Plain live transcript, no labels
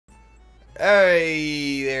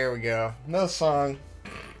Hey, there we go. No song.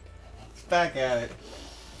 It's back at it.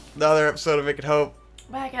 Another episode of It Could Hope.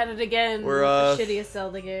 Back at it again. We're the shittiest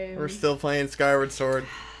Zelda game. We're still playing Skyward Sword.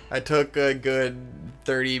 I took a good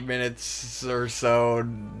 30 minutes or so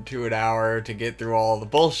to an hour to get through all the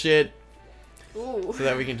bullshit. Ooh. So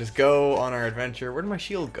that we can just go on our adventure. Where did my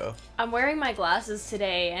shield go? I'm wearing my glasses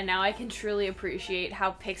today, and now I can truly appreciate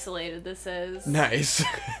how pixelated this is. Nice.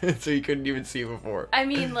 So you couldn't even see before. I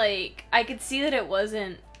mean, like, I could see that it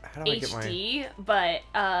wasn't HD, but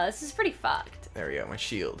this is pretty fucked. There we go, my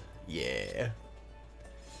shield. Yeah.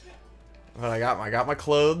 Well, I got my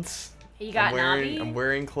clothes. You got Navi? I'm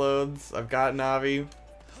wearing clothes. I've got Navi.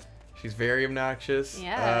 She's very obnoxious.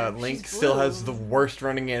 Yeah, Link still has the worst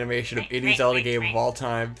running animation of any Zelda game of all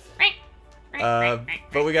time.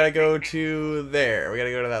 But we gotta go to there. We gotta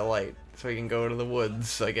go to that light. So we can go to the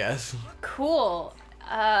woods, I guess. Cool.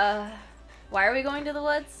 Why are we going to the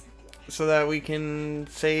woods? So that we can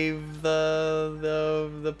save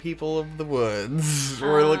the people of the woods.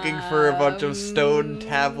 We're looking for a bunch of stone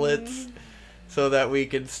tablets so that we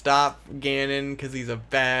can stop Ganon because he's a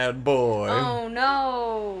bad boy. Oh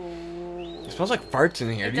no. It smells like farts in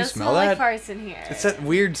here. Do you smell that? that? It does smell like farts in here. It's that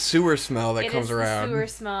weird sewer smell that comes around. It is the sewer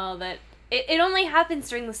smell that... It only happens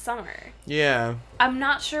during the summer. Yeah. I'm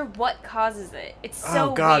not sure what causes it. It's so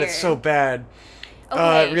weird. Oh god, it's so bad.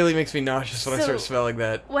 Okay. It really makes me nauseous when I start smelling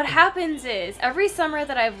that. What happens is, every summer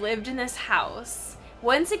that I've lived in this house,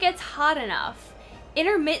 once it gets hot enough,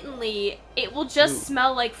 intermittently, it will just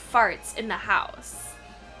smell like farts in the house.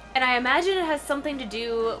 And I imagine it has something to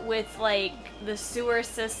do with, like, the sewer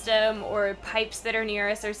system or pipes that are near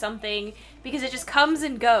us or something, because it just comes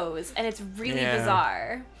and goes, and it's really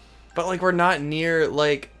bizarre. But, like, we're not near,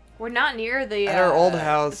 like... We're not near the... At our old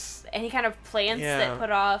house... Any kind of plants that put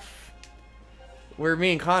off... Where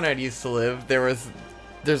me and Conrad used to live,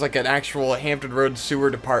 there's, like, an actual Hampton Road sewer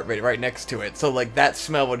department right next to it. So, like, that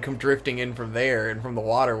smell would come drifting in from there and from the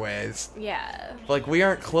waterways. Yeah. Like, we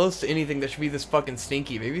aren't close to anything that should be this fucking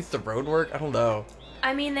stinky. Maybe it's the road work? I don't know.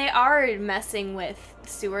 I mean, they are messing with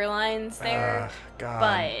sewer lines there. God.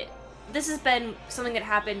 But this has been something that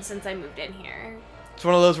happened since I moved in here. It's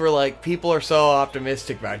one of those where, like, people are so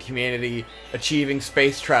optimistic about humanity achieving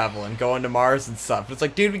space travel and going to Mars and stuff. It's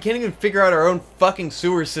like, dude, we can't even figure out our own fucking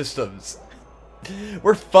sewer systems.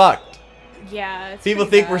 We're fucked. Yeah, it's people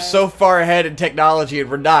think bad. We're so far ahead in technology, and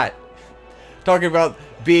we're not. Talking about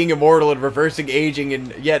being immortal and reversing aging,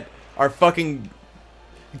 and yet our fucking...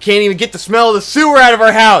 We can't even get the smell of the sewer out of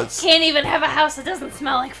our house! Can't even have a house that doesn't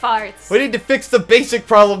smell like farts. We need to fix the basic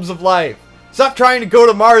problems of life. Stop trying to go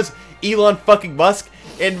to Mars, Elon fucking Musk,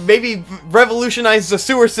 and maybe revolutionize the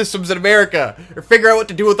sewer systems in America, or figure out what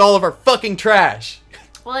to do with all of our fucking trash.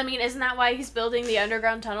 Well, I mean, isn't that why he's building the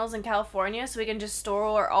underground tunnels in California, so we can just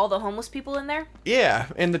store all the homeless people in there? Yeah,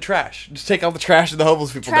 and the trash. Just take all the trash and the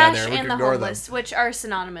homeless people down there. Trash and the homeless, which are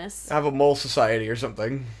synonymous. Have a mole society or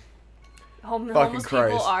something. Homeless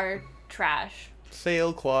people are trash.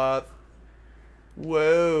 Sailcloth.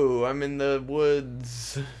 Whoa, I'm in the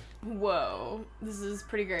woods. Whoa, this is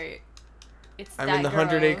pretty great. I'm in the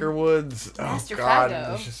 100-acre woods. Master oh god, Fago.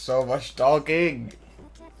 There's just so much talking.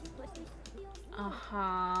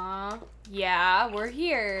 Uh-huh. Yeah, we're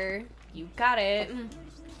here. You got it.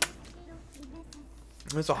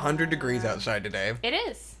 It's 100 degrees outside today. It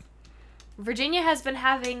is. Virginia has been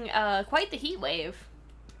having quite the heat wave.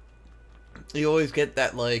 You always get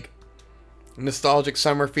that, like, nostalgic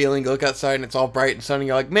summer feeling. You look outside and it's all bright and sunny.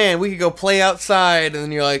 You're like, man, we could go play outside. And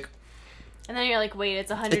then you're like... And then you're like, wait, it's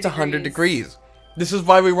 100 It's 100 degrees. This is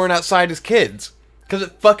why we weren't outside as kids. Because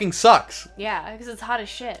it fucking sucks. Yeah, because it's hot as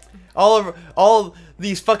shit. All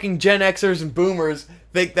these fucking Gen Xers and Boomers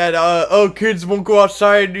think that, oh, kids won't go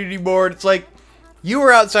outside anymore. It's like, you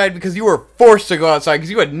were outside because you were forced to go outside because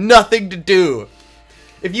you had nothing to do.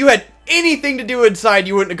 If you had anything to do inside,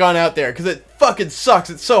 you wouldn't have gone out there because it fucking sucks.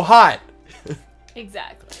 It's so hot.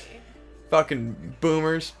 Exactly. Fucking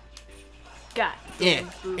Boomers. God.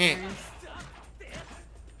 Boomers.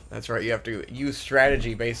 That's right, you have to use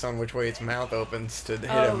strategy based on which way its mouth opens to hit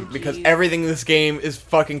him. Geez. Because everything in this game is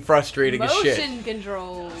fucking frustrating as shit. Motion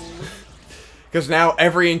control. Because now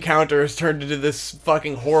every encounter is turned into this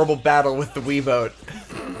fucking horrible battle with the Wiimote.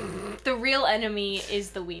 The real enemy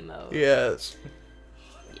is the Wiimote. Yes.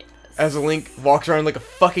 As Link walks around like a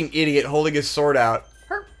fucking idiot holding his sword out.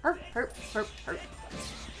 Herp, herp, herp, herp, herp.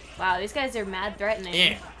 Wow, these guys are mad threatening.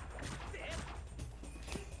 Yeah.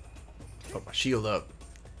 Put my shield up.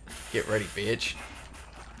 Get ready, bitch.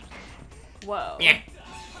 Whoa. Yeah.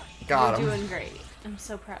 Got him. You're doing great. I'm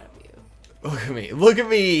so proud of you. Look at me. Look at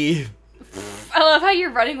me. I love how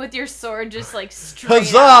you're running with your sword just like straight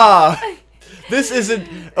Huzzah! out. This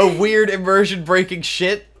isn't a weird immersion-breaking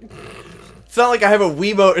shit. It's not like I have a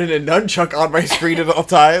Wiimote and a nunchuck on my screen at all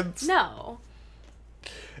times. No.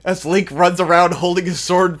 As Link runs around holding his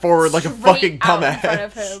sword forward like a fucking dumbass. In front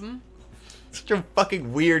of him. Such a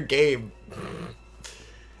fucking weird game.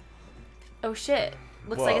 Oh shit.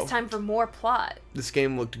 Looks Whoa. like it's time for more plot. This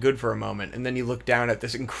game looked good for a moment, and then you look down at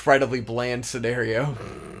this incredibly bland scenario.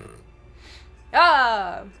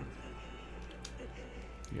 Ah!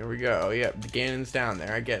 Here we go. Yep, Ganon's down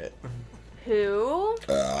there. I get it. Who?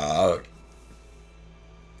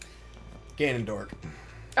 Ganondorf.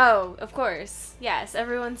 Oh, of course. Yes,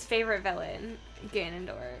 everyone's favorite villain,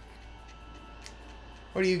 Ganondorf.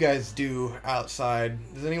 What do you guys do outside?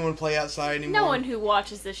 Does anyone play outside anymore? No one who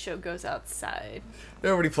watches this show goes outside.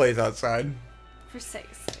 Nobody plays outside.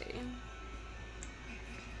 Precisely.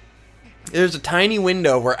 There's a tiny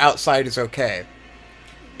window where outside is okay.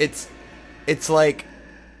 It's like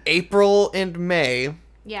April and May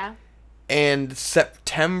Yeah. and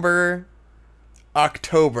September,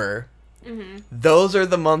 October. Mm-hmm. Those are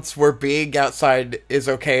the months where being outside is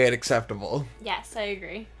okay and acceptable. Yes, I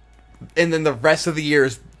agree. And then the rest of the year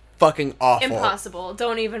is fucking awful. Impossible.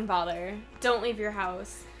 Don't even bother. Don't leave your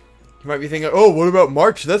house. You might be thinking, oh, what about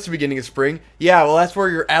March? That's the beginning of spring. Yeah, well, that's where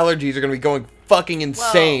your allergies are going to be going fucking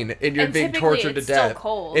insane, and you're being tortured to death. Still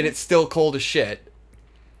cold. And it's still cold as shit.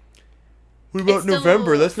 What about It's still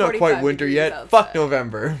November? That's not quite 45 winter degrees yet. outside. Fuck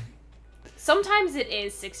November. Sometimes it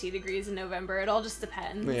is 60 degrees in November. It all just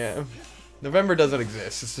depends. Yeah. November doesn't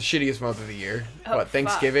exist. It's the shittiest month of the year. Oh, what,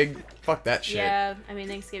 Thanksgiving? Fuck that shit. Yeah, I mean,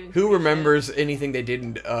 Thanksgiving. Who remembers anything they did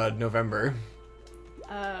in November?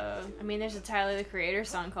 I mean, there's a Tyler, the Creator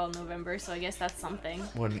song called November, so I guess that's something.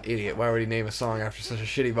 What an idiot. Why would he name a song after such a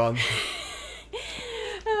shitty month?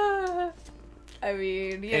 I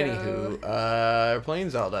mean, you know. Anywho, we're playing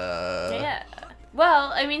Zelda. Yeah.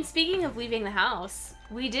 Well, I mean, speaking of leaving the house,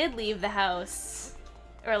 we did leave the house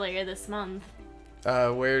earlier this month.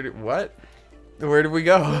 What? Where did we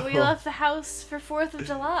go? We left the house for 4th of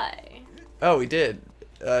July. Oh, we did.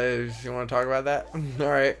 You want to talk about that?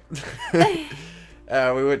 Alright.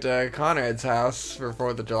 We went to Conrad's house for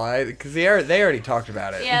 4th of July, because they already talked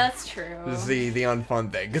about it. Yeah, that's true. This is the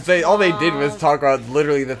unfun thing. Because all they did was talk about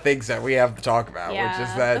literally the things that we have to talk about, Yeah, which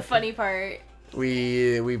is that the funny part.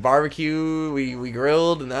 we barbecue, we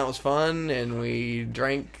grilled, and that was fun, and we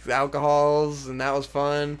drank alcohols, and that was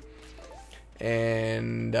fun.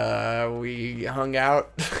 And we hung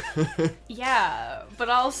out. Yeah, but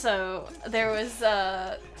also there was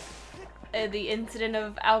the incident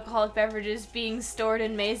of alcoholic beverages being stored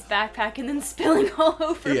in May's backpack and then spilling all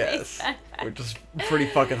over May's backpack. Which is pretty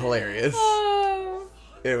fucking hilarious. Oh.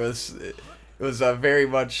 It was very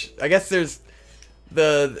much. I guess there's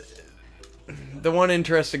the one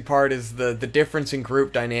interesting part is the difference in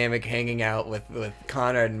group dynamic hanging out with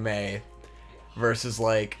Conrad and May versus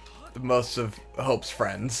like most of Hope's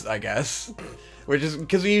friends, I guess. Which is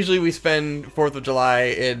because usually we spend 4th of July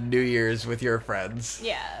and New Year's with your friends.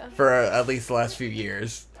 Yeah. For at least the last few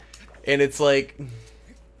years. And it's like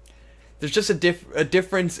there's just a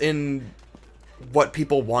difference in what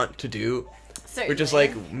people want to do. Certainly. Which is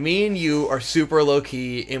like, me and you are super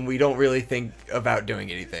low-key, and we don't really think about doing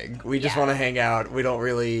anything. We just want to hang out. We don't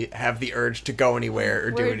really have the urge to go anywhere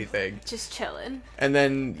or do anything. Just chilling. And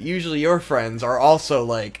then, usually your friends are also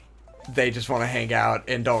like, they just want to hang out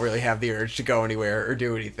and don't really have the urge to go anywhere or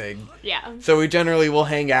do anything. Yeah. So we generally will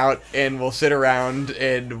hang out, and we'll sit around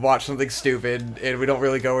and watch something stupid, and we don't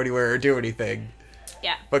really go anywhere or do anything.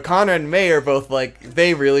 Yeah. But Connor and May are both like,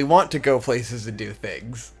 they really want to go places and do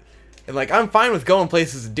things. And, like, I'm fine with going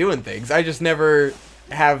places and doing things. I just never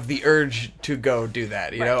have the urge to go do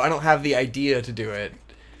that, you know? I don't have the idea to do it.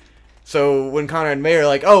 So when Connor and May are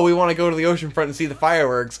like, oh, we want to go to the oceanfront and see the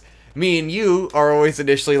fireworks, me and you are always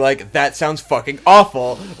initially like, that sounds fucking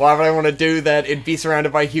awful. Why would I want to do that and be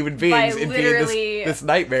surrounded by human beings and be in this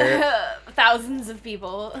nightmare? Thousands of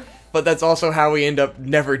people. But that's also how we end up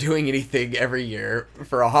never doing anything every year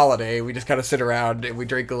for a holiday. We just kind of sit around and we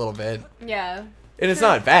drink a little bit. Yeah. And it's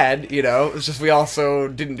not bad, you know, it's just we also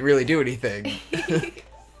didn't really do anything. And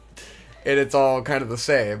it's all kind of the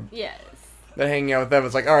same. Yes. But hanging out with them,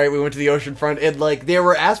 it's like, alright, we went to the ocean front, and, like, there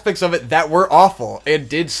were aspects of it that were awful. It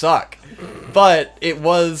did suck. But it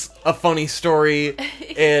was a funny story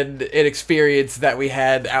and an experience that we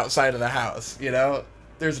had outside of the house, you know?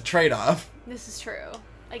 There's a trade-off. This is true.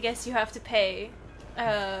 I guess you have to pay,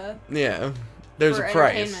 Yeah. There's for a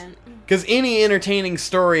price. entertainment. Because any entertaining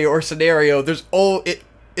story or scenario,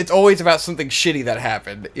 it's always about something shitty that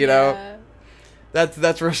happened, you know?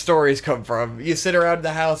 That's where stories come from. You sit around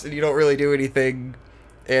the house and you don't really do anything,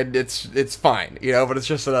 and it's fine, you know, but it's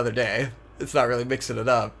just another day. it's not really mixing it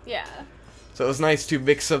up. Yeah. So it was nice to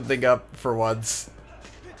mix something up for once.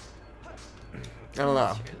 I don't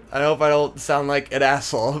know. I hope I don't sound like an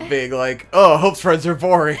asshole being like, oh, Hope's friends are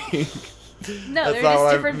boring. No, That's they're not just what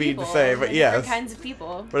I different mean people. to say, but They're yes. different kinds of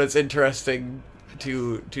people. But it's interesting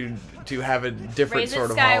to have a different Raise it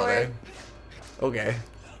sort of skyward. holiday. Okay.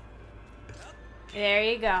 There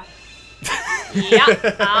you go.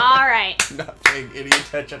 Yep. All right. Not paying any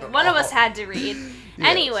attention at One all. of us had to read. Yes.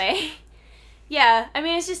 Anyway. Yeah, I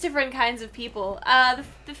mean, it's just different kinds of people. I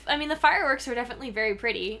mean, the fireworks are definitely very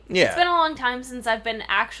pretty. Yeah. It's been a long time since I've been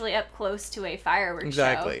actually up close to a fireworks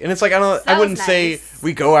Exactly. show. And it's like, I that wouldn't was say nice.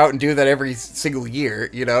 we go out and do that every single year,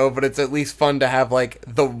 you know, but it's at least fun to have, like,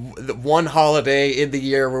 the one holiday in the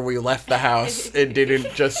year where we left the house and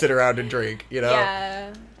didn't just sit around and drink, you know?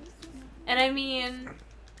 Yeah. And I mean,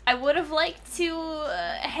 I would have liked to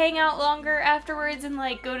hang out longer afterwards and,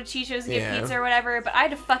 like, go to Chicho's and get pizza or whatever, but I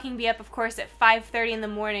had to fucking be up, of course, at 5:30 in the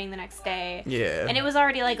morning the next day. Yeah. And it was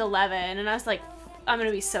already, like, 11, and I was like, I'm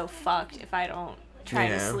gonna be so fucked if I don't try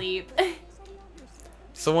to sleep.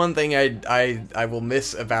 So one thing I will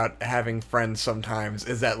miss about having friends sometimes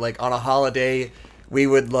is that, like, on a holiday, we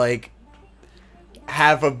would, like,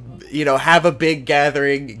 have a big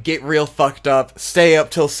gathering, get real fucked up, stay up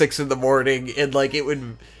till 6 in the morning, and, like,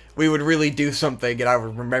 we would really do something and I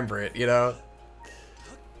would remember it, you know?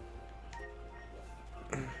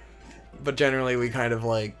 But generally we kind of,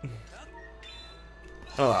 like,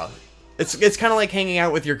 I don't know. It's kind of like hanging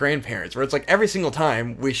out with your grandparents, where it's like every single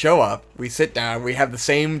time we show up, we sit down, we have the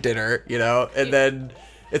same dinner, you know, and then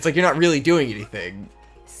it's like you're not really doing anything.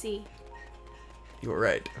 See. You were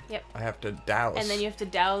right. Yep. I have to douse. And then you have to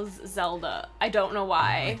douse Zelda. I don't know Oh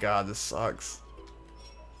my why. god, this sucks.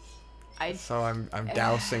 So I'm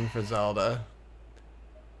dousing for Zelda.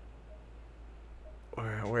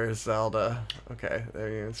 Where's Zelda? Okay, there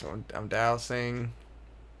you go. So I'm dousing.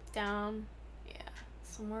 Down. Yeah.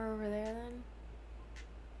 Somewhere over there then.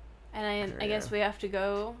 And I guess we have to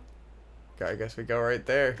go. I guess we go right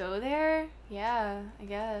there. Go there? Yeah, I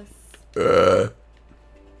guess.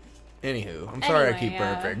 Anywho, I'm sorry I keep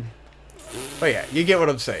yeah. burping. But yeah, you get what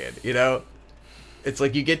I'm saying, you know? It's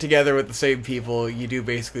like you get together with the same people, you do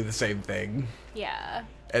basically the same thing. Yeah.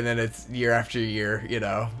 And then it's year after year, you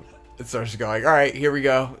know? It starts going, alright, here we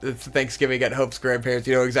go. It's Thanksgiving at Hope's grandparents,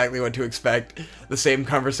 you know exactly what to expect. The same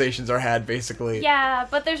conversations are had, basically. Yeah,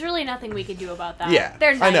 but there's really nothing we can do about that. Yeah,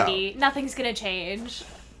 They're I know. 90. Nothing's gonna change.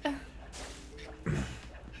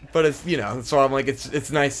 But it's, you know, so I'm like,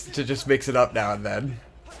 it's nice to just mix it up now and then.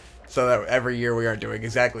 So that every year we aren't doing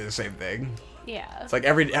exactly the same thing. Yeah. It's like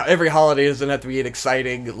every holiday doesn't have to be an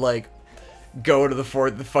exciting, like, go to the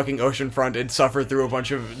fucking ocean front and suffer through a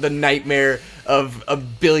bunch of the nightmare of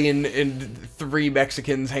 1,000,003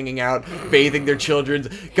 Mexicans hanging out, bathing their children,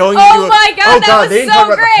 going Oh into my God, that was they didn't so talk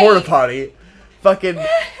about great! the porta potty. Fucking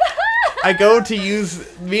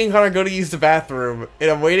me and Connor go to use the bathroom,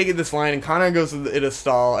 and I'm waiting in this line, and Connor goes in a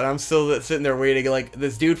stall, and I'm still sitting there waiting, like,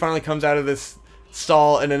 this dude finally comes out of this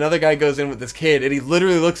stall, and another guy goes in with this kid, and he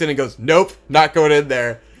literally looks in and goes, nope, not going in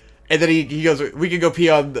there. And then he goes, we could go pee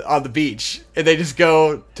on the beach. And they just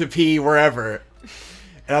go to pee wherever.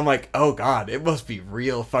 And I'm like, oh god, it must be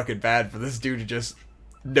real fucking bad for this dude to just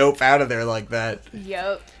nope out of there like that.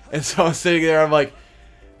 Yep. And so I'm sitting there, I'm like,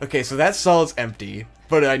 okay, so that stall is empty,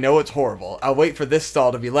 but I know it's horrible. I'll wait for this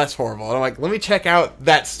stall to be less horrible. And I'm like, let me check out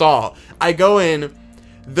that stall. I go in,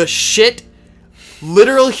 the shit,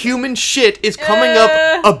 literal human shit is coming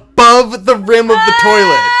up above the rim of the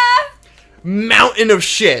toilet. Mountain of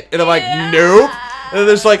shit. And I'm like, nope. And then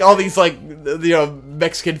there's like all these, like, you know,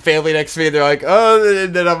 Mexican family next to me, and they're like, oh,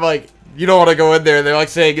 and then I'm like, you don't want to go in there. And they're like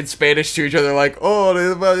saying in Spanish to each other, like, oh,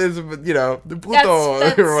 you know, the puto,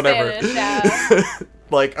 That's or whatever. Spanish, yeah.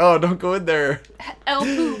 Like, oh, don't go in there. El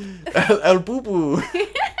poop. El poo poo.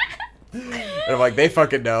 And I'm like, they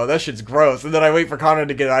fucking know. That shit's gross. And then I wait for Connor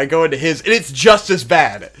to get it. I go into his, and it's just as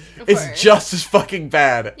bad. Of It's course. just as fucking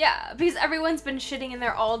bad. Yeah, because everyone's been shitting in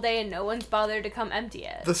there all day and no one's bothered to come empty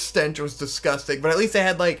it. The stench was disgusting. But at least they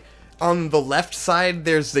had, like, on the left side,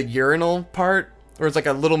 there's the urinal part, where it's like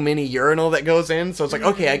a little mini urinal that goes in. So it's like,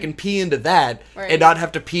 okay, I can pee into that Right. and not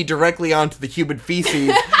have to pee directly onto the human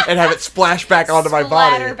feces and have it splash back onto my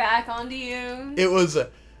body. Splatter back onto you. It was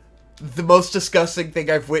the most disgusting thing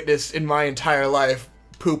I've witnessed in my entire life,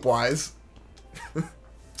 poop-wise.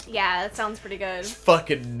 Yeah, that sounds pretty good.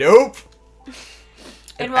 Fucking nope. And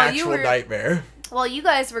An while actual you were nightmare. while you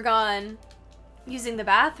guys were gone using the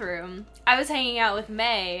bathroom, I was hanging out with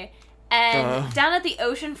May, and down at the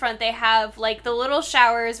ocean front they have like the little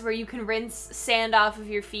showers where you can rinse sand off of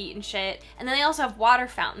your feet and shit, and then they also have water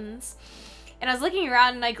fountains. and I was looking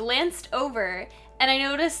around and I glanced over and I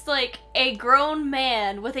noticed like a grown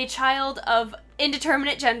man with a child of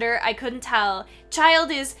indeterminate gender, I couldn't tell.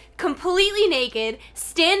 Child is completely naked,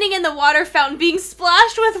 standing in the water fountain, being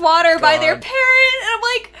splashed with water by their parent, and I'm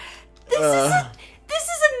like, this is a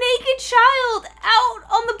naked child out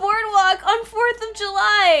on the boardwalk on 4th of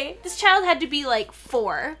July. This child had to be like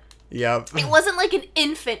 4. Yep. It wasn't like an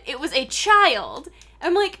infant, it was a child.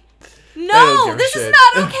 I'm like, no, this is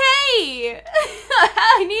not okay.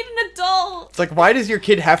 I need an adult. It's like, why does your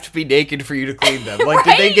kid have to be naked for you to clean them? Like,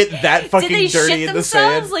 did they get that fucking dirty shit in themselves? the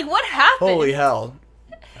sand? Like, what happened? Holy hell.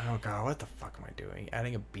 Oh god, what the fuck am I doing?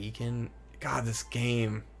 Adding a beacon? God, this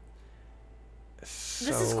game is so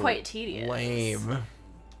this is quite tedious. Lame.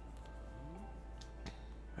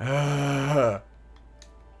 I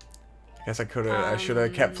guess I should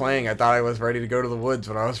have kept playing. I thought I was ready to go to the woods,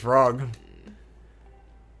 but I was wrong.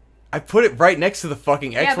 I put it right next to the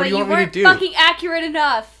fucking X. Yeah, what do you want me to do? but you weren't fucking accurate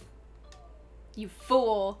enough. You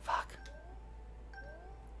fool. Fuck.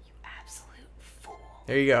 You absolute fool.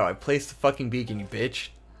 There you go. I placed the fucking beacon, you bitch.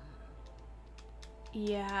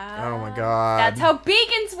 Yeah. Oh my god. That's how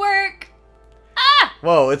beacons work. Ah!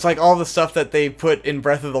 Whoa, it's like all the stuff that they put in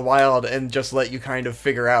Breath of the Wild and just let you kind of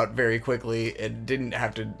figure out very quickly. It didn't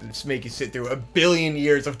have to just make you sit through a billion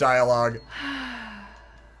years of dialogue.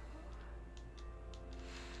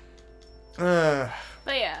 But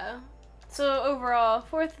yeah. So overall,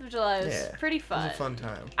 4th of July was pretty fun. It was a fun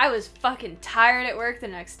time. I was fucking tired at work the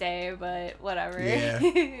next day, but whatever. Yeah.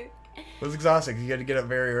 It was exhausting 'cause you had to get up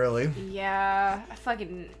very early. Yeah, I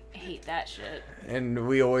fucking hate that shit. And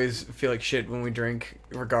we always feel like shit when we drink,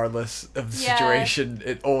 regardless of the situation.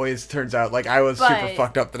 It always turns out like I was super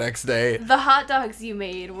fucked up the next day. The hot dogs you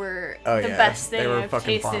made were the best thing I've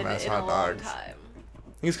tasted in a long time.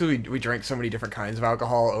 I think it's because we drank so many different kinds of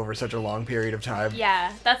alcohol over such a long period of time.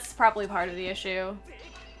 Yeah, that's probably part of the issue.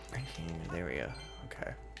 There we go.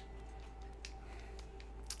 Okay.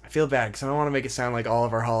 I feel bad because I don't want to make it sound like all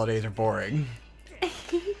of our holidays are boring.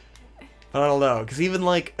 But I don't know, because even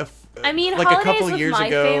like I mean, like holidays a couple with years my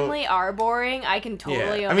ago, family are boring. I can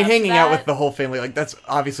totally. I mean, hanging out with the whole family, like that's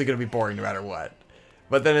obviously gonna be boring no matter what.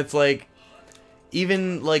 But then it's like,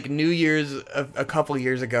 even like New Year's a couple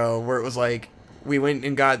years ago, where it was like we went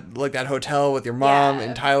and got like that hotel with your mom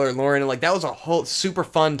and Tyler and Lauren, and like that was a whole super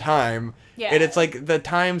fun time. Yeah. And it's like the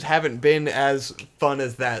times haven't been as fun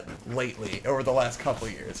as that lately over the last couple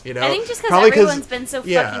years, you know? I think just because everyone's been so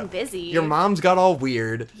fucking busy. Your mom's got all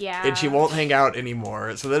weird. Yeah. And she won't hang out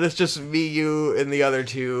anymore. So then it's just me, you, and the other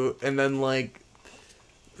two. And then, like,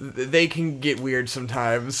 they can get weird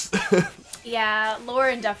sometimes. Yeah,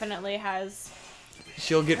 Lauren definitely has.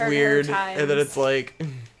 She'll get weird. And then it's like,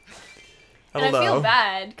 I don't know. I feel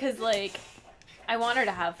bad because, like, I want her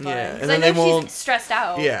to have fun. Yeah, and then I know she's stressed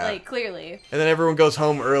out, like, clearly. And then everyone goes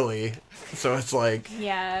home early, so it's like...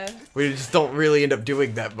 Yeah. We just don't really end up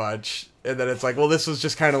doing that much. And then it's like, well, this was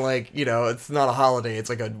just kind of like, you know, it's not a holiday, it's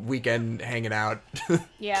like a weekend hanging out.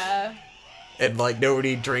 Yeah. And, like,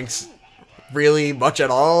 nobody drinks really much at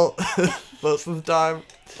all most of the time.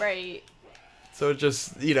 Right. So it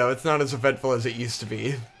just, you know, it's not as eventful as it used to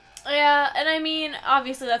be. Yeah, and I mean,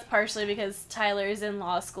 obviously that's partially because Tyler's in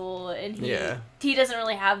law school and he doesn't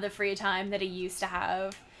really have the free time that he used to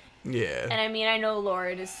have. Yeah. And I mean, I know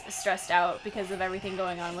Lauren is stressed out because of everything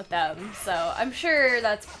going on with them, so I'm sure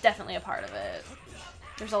that's definitely a part of it.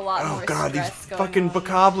 There's a lot more stress going on. Oh god, these fucking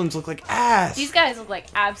bokoblins look like ass! These guys look like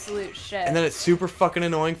absolute shit. And then it's super fucking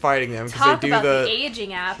annoying fighting them because they do about the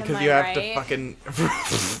aging app, because you have to fucking...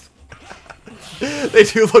 They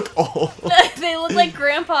do look old. They look like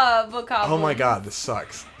Grandpa Bokoblin. Oh my god, this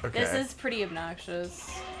sucks. Okay. This is pretty obnoxious.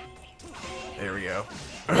 There we go.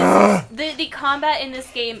 The combat in this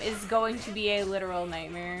game is going to be a literal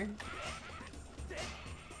nightmare.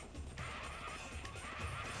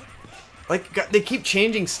 Like, God, they keep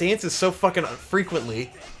changing stances so fucking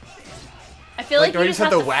frequently. I feel like you just have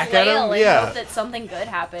to whack at him. And hope that something good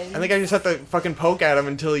happens. I think I just have to fucking poke at him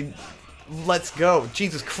until he... Let's go.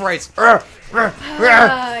 Jesus Christ. Yeah,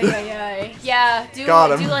 do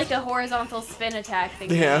like a horizontal spin attack thing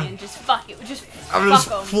and just fuck it. I'm just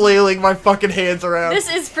flailing my fucking hands around. This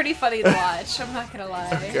is pretty funny to watch, I'm not gonna lie.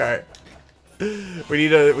 Okay. We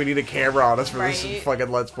need a camera on us for this fucking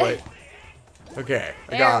Let's Play. Okay,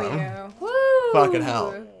 I got him. Woo! Fucking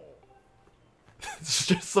hell. It's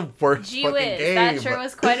just the worst fucking game. That sure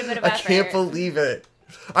was quite a bit of effort. I can't believe it.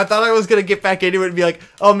 I thought I was going to get back into it and be like,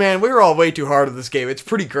 oh man, we were all way too hard on this game. It's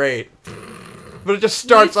pretty great. But it just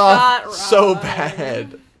starts off so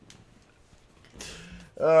bad.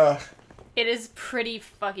 It is pretty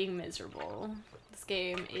fucking miserable. This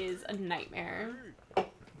game is a nightmare.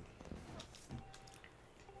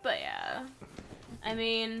 Yeah. I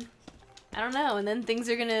mean, I don't know. And then things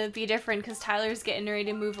are going to be different because Tyler's getting ready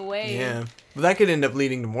to move away. Yeah. But that could end up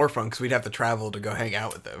leading to more fun because we'd have to travel to go hang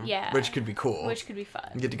out with them. Yeah. Which could be cool. Which could be fun.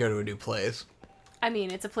 You get to go to a new place. I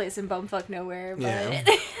mean, it's a place in bumfuck nowhere, but Yeah.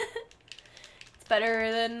 it's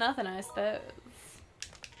better than nothing, I suppose.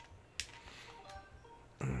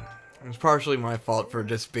 It's partially my fault for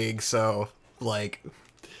just being so, like,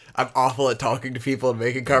 I'm awful at talking to people and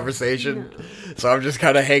making conversation. No. So I'm just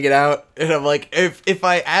kind of hanging out. And I'm like, if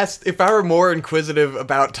I were more inquisitive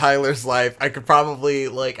about Tyler's life, I could probably,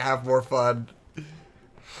 like, have more fun.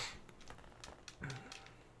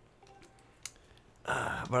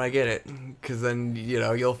 But I get it. Because then, you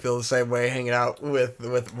know, you'll feel the same way hanging out with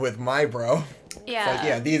my bro. Yeah. It's like,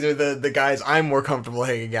 yeah, these are the guys I'm more comfortable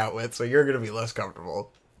hanging out with, so you're going to be less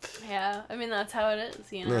comfortable. Yeah, I mean, that's how it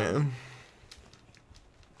is, you know? Yeah.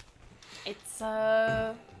 It's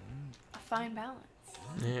a fine balance.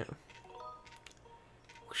 Yeah.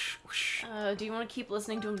 Whoosh, whoosh. Do you want to keep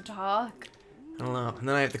listening to him talk? I don't know. And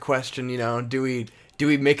then I have to question, you know, do we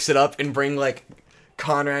mix it up and bring, like,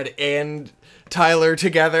 Conrad and Tyler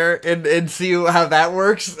together and see how that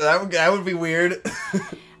works? That would be weird.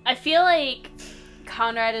 I feel like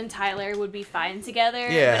Conrad and Tyler would be fine together.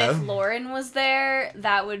 Yeah. But if Lauren was there,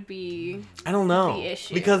 that would be I don't know. the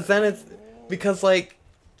issue. Because then like,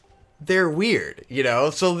 they're weird, you know?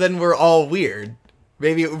 So then we're all weird.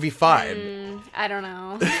 Maybe it would be fine. I don't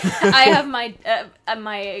know. I have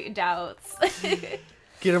my doubts.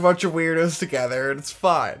 Get a bunch of weirdos together and it's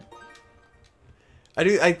fine.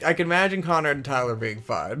 I can imagine Conrad and Tyler being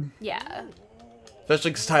fine. Yeah.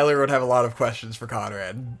 Especially because Tyler would have a lot of questions for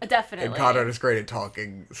Conrad. Definitely. And Conrad is great at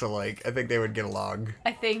talking, so, like, I think they would get along.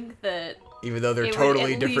 I think that even though they're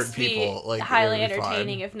totally different people, like, highly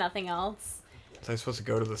entertaining, if nothing else. Was I supposed to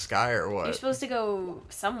go to the sky or what? You're supposed to go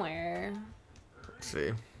somewhere. Let's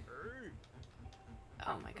see.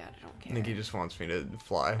 Oh my god, I don't care. I think he just wants me to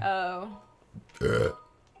fly. Oh.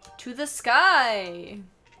 To the sky!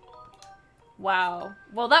 Wow.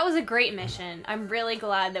 Well, that was a great mission. I'm really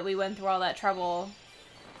glad that we went through all that trouble.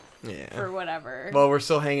 Yeah. For whatever. Well, we're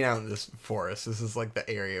still hanging out in this forest. This is, like, the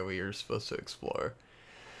area we were supposed to explore.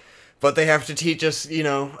 But they have to teach us, you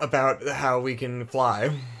know, about how we can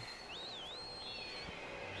fly.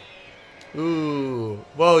 Ooh.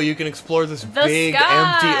 Whoa, you can explore this big,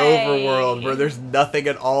 empty overworld where there's nothing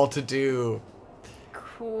at all to do.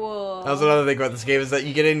 Cool. That was another thing about this game, is that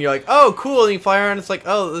you get in and you're like, oh, cool, and you fly around, it's like,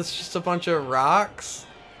 oh, this is just a bunch of rocks?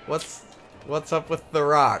 What's up with the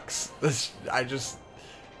rocks? It's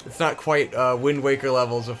not quite Wind Waker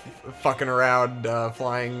levels of fucking around,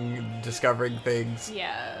 flying, discovering things.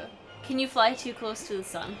 Yeah. Can you fly too close to the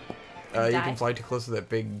sun? You can fly too close to that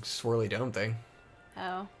big swirly dome thing.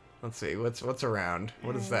 Oh. Let's see, what's around?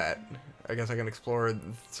 What is that? I guess I can explore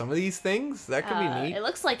some of these things? That could be neat. It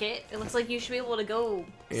looks like it. It looks like you should be able to go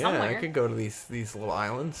Yeah, somewhere. I could go to these little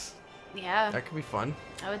islands. Yeah. That could be fun.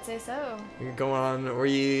 I would say so. We could go on,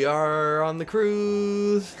 we are on the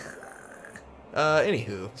cruise.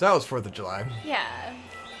 Anywho, so that was 4th of July. Yeah.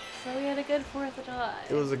 So we had a good 4th of July.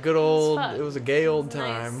 It was a good old, it was a gay old Nice.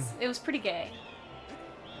 time. It was pretty gay.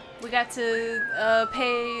 We got to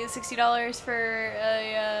pay $60 for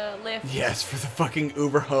a Lyft. Yes, for the fucking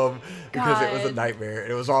Uber home, because it was a God. nightmare.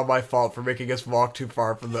 It was all my fault for making us walk too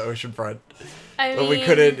far from the oceanfront. I But we mean,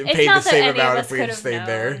 couldn't it's pay the not that same any of amount us if we had could've stayed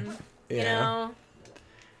there. known, Yeah. You know?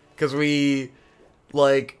 Because we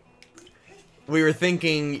were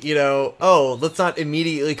thinking, you know, oh, let's not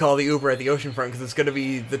immediately call the Uber at the oceanfront because it's going to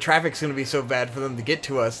be, the traffic's going to be so bad for them to get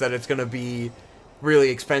to us that it's going to be really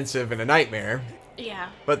expensive and a nightmare. Yeah.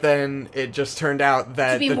 But then it just turned out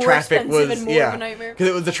that the more traffic expensive was, and more of a nightmare.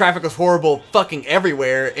 because the traffic was horrible fucking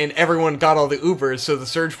everywhere and everyone got all the Ubers, so the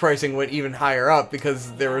surge pricing went even higher up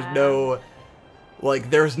because there was no,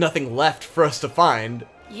 like, there was nothing left for us to find.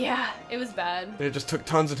 Yeah, it was bad. And it just took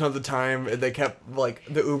tons and tons of time, and they kept, like,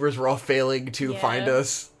 the Ubers were all failing to find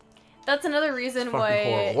us. That's another reason why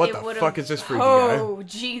horrible. What it the would've... fuck is this freaky guy? Oh,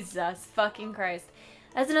 Jesus fucking Christ.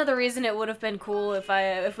 That's another reason it would have been cool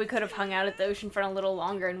if we could have hung out at the oceanfront a little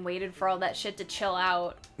longer and waited for all that shit to chill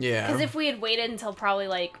out. Yeah. Because if we had waited until probably,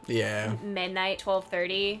 like, yeah, midnight,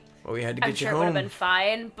 12:30, well, we had to get I'm you sure home. it would have been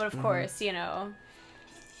fine. But, of course, you know...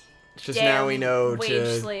 It's just now we know wage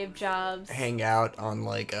to slave jobs. hang out on,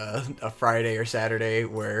 like, a Friday or Saturday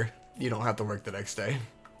where you don't have to work the next day.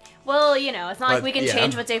 Well, you know, it's not like we can yeah.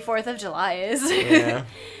 change what day 4th of July is. Yeah.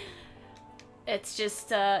 It's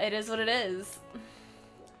just, it is what it is.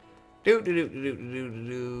 I fucking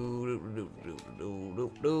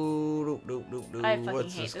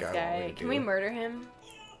What's hate this guy guy. want me to Can do? we murder him?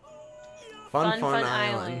 Fun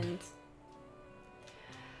Island.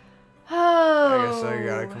 so you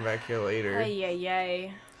gotta come back here later. Ay, ay,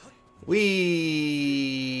 ay.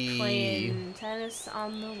 Wii. Playing tennis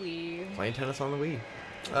on the Wii. Playing tennis on the Wii.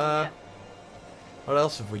 What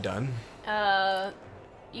else have we done?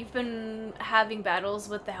 You've been having battles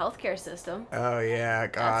with the healthcare system. Oh yeah,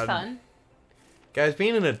 God. That's fun. Guys,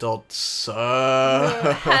 being an adult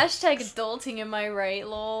sucks. Hashtag adulting, am I right,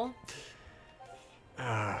 lol?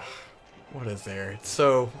 What is there? It's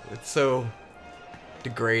so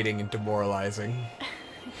degrading and demoralizing.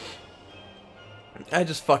 I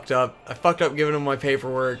just fucked up. I fucked up giving them my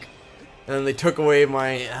paperwork, and then they took away my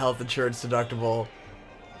health insurance deductible,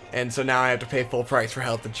 and so now I have to pay full price for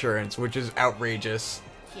health insurance, which is outrageous.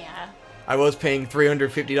 Yeah. I was paying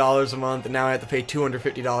 $350 a month, and now I have to pay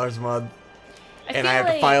 $250 a month. And I have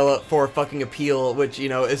to file it for a fucking appeal, which, you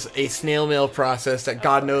know, is a snail mail process that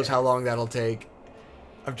God knows how long that'll take.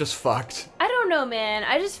 I'm just fucked. I don't know, man.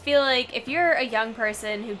 I just feel like if you're a young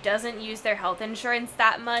person who doesn't use their health insurance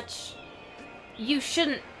that much, you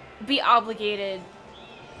shouldn't be obligated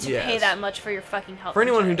to pay that much for your fucking health insurance. For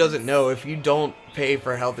anyone who doesn't know, if you don't pay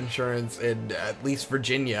for health insurance in at least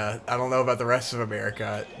Virginia, I don't know about the rest of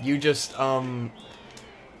America, you just,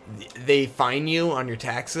 they fine you on your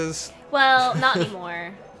taxes. Well, not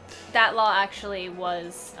anymore. That law actually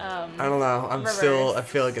was, I don't know. I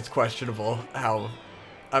feel like it's questionable how...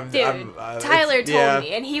 Tyler told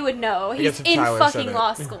me, and he would know. He's in fucking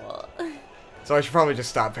law school. So I should probably just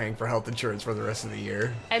stop paying for health insurance for the rest of the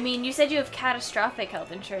year. I mean, you said you have catastrophic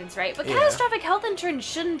health insurance, right? But catastrophic health insurance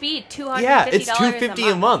shouldn't be $250 Yeah, it's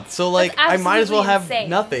 $250 a month. So like, I might as well have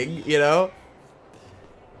nothing, you know?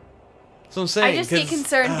 So I'm saying, I just get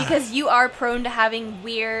concerned because you are prone to having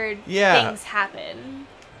weird things happen.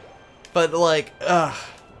 But like,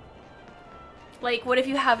 like, what if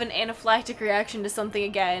you have an anaphylactic reaction to something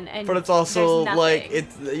again? And but it's also like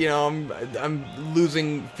it's, you know, I'm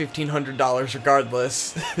losing $1,500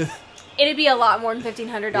 regardless. It'd be a lot more than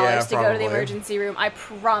 $1,500 to go to the emergency room. I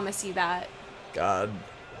promise you that. God,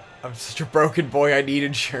 I'm such a broken boy. I need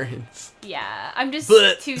insurance. Yeah, I'm just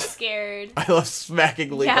too scared. I love smacking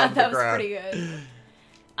Link on the ground. Yeah, that was pretty good.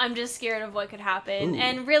 I'm just scared of what could happen. Ooh.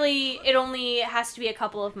 And really, it only has to be a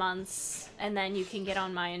couple of months, and then you can get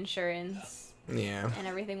on my insurance. Yeah. And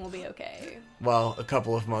everything will be okay. Well, a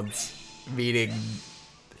couple of months, meaning...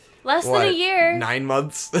 Less than a year. 9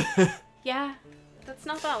 months? Yeah, that's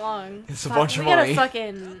not that long. It's a bunch of money. We gotta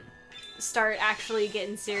fucking start actually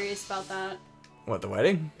getting serious about that. What, the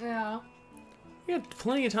wedding? Yeah. We got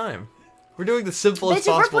plenty of time. We're doing the simplest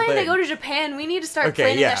possible thing. If we're planning to go to Japan, we need to start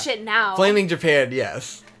planning that shit now. Planning Japan,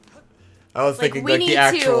 yes. I was thinking like the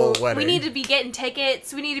actual wedding. We need to be getting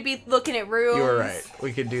tickets. We need to be looking at rooms. You were right.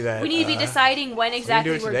 We could do that. We need to be deciding when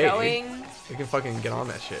exactly we're going. Dude. We can fucking get on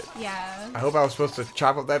that shit. Yeah. I hope I was supposed to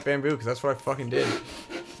chop up that bamboo because that's what I fucking did.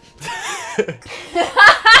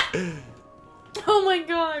 Oh my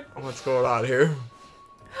god. What's going on here?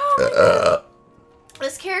 Oh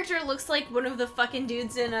this character looks like one of the fucking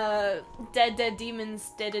dudes in Dead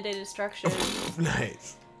Demons Day-to-Day Destruction.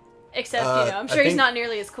 Nice. Except, you know, I'm sure he's not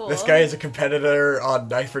nearly as cool. This guy is a competitor on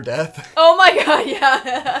Knife or Death. Oh my god,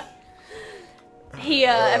 yeah. He,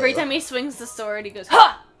 every time he swings the sword, he goes,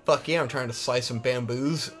 ha! Fuck yeah, I'm trying to slice some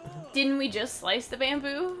bamboos. Didn't we just slice the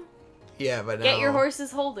bamboo? Yeah, but now... Get your horses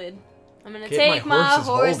holded. I'm gonna take my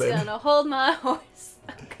horse, gonna hold my horse.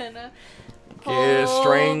 I'm gonna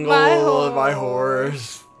strangle my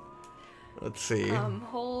horse. Let's see. I'm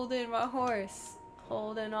holding my horse.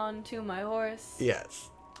 Holding on to my horse. Yes.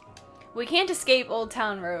 We can't escape Old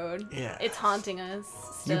Town Road. Yeah. It's haunting us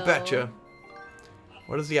still. You betcha.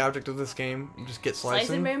 What is the object of this game? Just get slicing?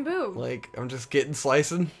 Slicing bamboo. Like, I'm just getting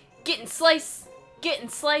slicing? Getting slice. Getting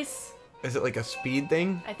slice. Is it like a speed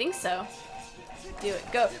thing? I think so. Do it.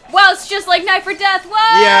 Go. Wow, it's just like Knife or Death.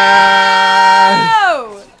 Whoa! Yeah!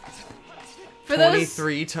 For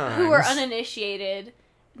 23 those times. who are uninitiated,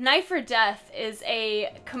 Knife or Death is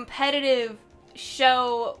a competitive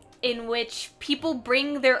show in which people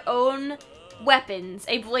bring their own weapons,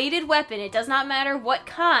 a bladed weapon, it does not matter what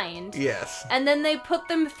kind. Yes. And then they put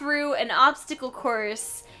them through an obstacle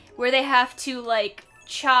course where they have to, like,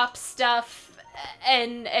 chop stuff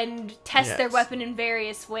and test their weapon in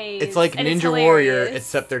various ways. It's like Ninja Warrior,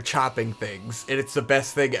 except they're chopping things, and it's the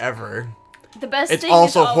best thing ever. The best it's thing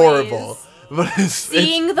also is always horrible. But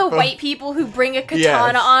seeing the white people who bring a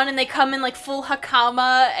katana on and they come in like full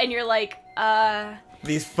hakama and you're like,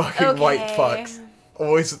 these fucking white fucks.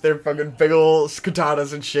 Always with their fucking big ol'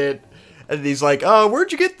 katanas and shit. And he's like,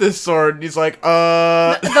 where'd you get this sword? And he's like,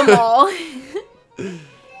 The mall.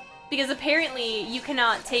 Because apparently you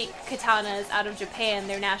cannot take katanas out of Japan,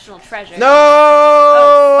 their national treasure. No!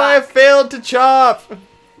 I failed to chop!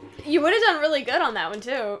 You would have done really good on that one,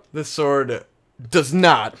 too. This sword does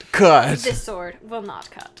not cut. This sword will not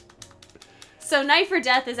cut. So Knife or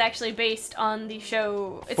Death is actually based on the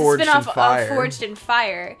show. It's Forged a spin-off in Fire. of Forged in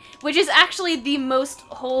Fire, which is actually the most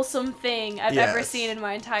wholesome thing I've ever Yes. seen in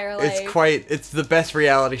my entire life. It's the best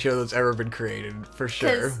reality show that's ever been created, for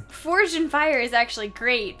sure. Because Forged in Fire is actually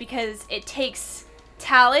great because it takes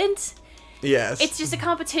talent. Yes. It's just a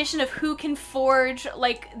competition of who can forge,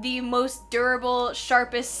 like, the most durable,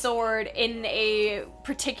 sharpest sword in a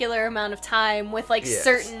particular amount of time with, like, Yes.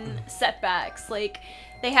 certain setbacks. Like,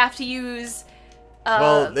 they have to use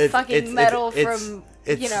it's metal from,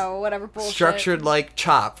 you know, whatever bullshit. Structured like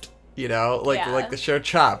Chopped, you know? Like the show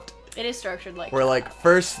Chopped. It is structured like Where, that. like,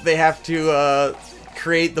 first they have to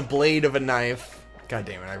create the blade of a knife. God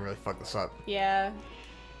damn it, I really fucked this up. Yeah.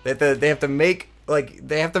 They have to make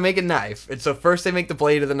a knife, and so first they make the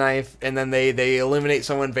blade of the knife, and then they eliminate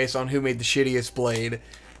someone based on who made the shittiest blade,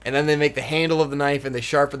 and then they make the handle of the knife and they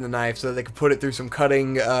sharpen the knife so that they can put it through some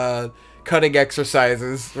cutting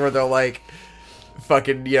exercises where they'll like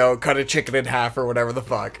fucking, you know, cut a chicken in half or whatever the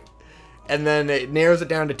fuck, and then it narrows it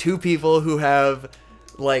down to 2 people who have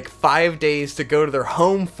like 5 days to go to their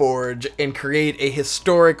home forge and create a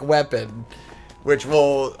historic weapon. Which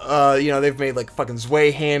will, you know, they've made, like, fucking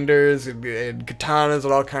Zweihanders and katanas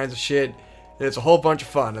and all kinds of shit. And it's a whole bunch of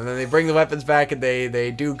fun. And then they bring the weapons back and they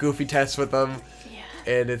do goofy tests with them. Yeah.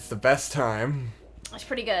 And it's the best time. It's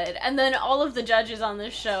pretty good. And then all of the judges on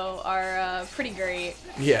this show are pretty great.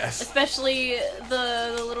 Yes. Especially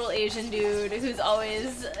the little Asian dude who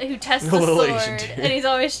tests the little sword. Asian dude. And he's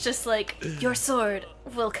always just like, your sword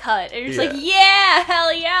will cut. And you're just Yeah. like, yeah,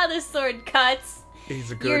 hell yeah, this sword cuts.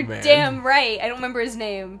 He's a good You're man. damn right. I don't remember his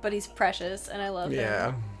name, but he's precious, and I love him.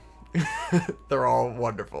 Yeah. They're all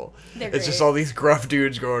wonderful. They're It's just great. all these gruff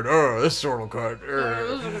dudes going, oh, this sword will cut.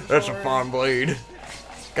 That's a fine blade.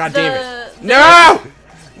 God damn it. No!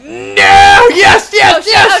 No! Yes, yes,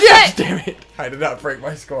 yes! Damn it. I did not break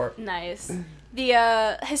my score. Nice.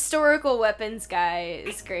 The historical weapons guy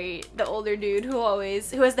is great. The older dude who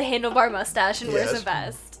has the handlebar mustache and wears a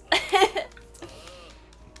vest.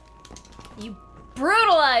 You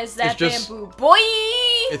brutalized that bamboo, boy!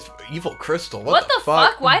 It's evil crystal. What the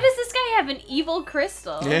fuck? Why does this guy have an evil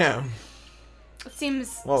crystal? Yeah. It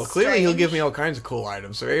seems Well, clearly he'll strange. give me all kinds of cool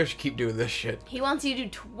items, so maybe I should keep doing this shit. He wants you to do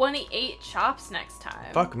 28 chops next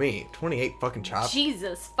time. Fuck me. 28 fucking chops.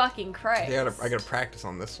 Jesus fucking Christ. I gotta practice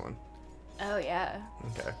on this one. Oh, yeah.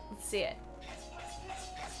 Okay. Let's see it.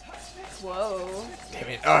 Whoa. Damn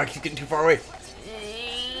it. Oh, I keep getting too far away.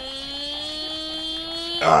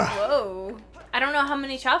 Ugh. Whoa. I don't know how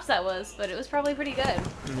many chops that was, but it was probably pretty good.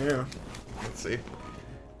 Yeah. Let's see.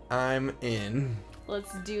 I'm in.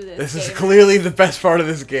 Let's do this. This is game. clearly the best part of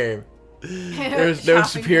this game. There's no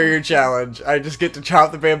Chopping superior them. challenge. I just get to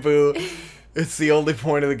chop the bamboo. It's the only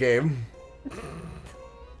point of the game.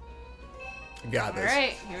 Got this.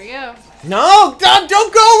 Alright, here we go. No!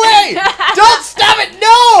 Don't go away! Don't stop it!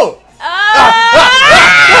 No!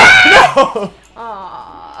 No!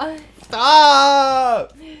 Aww.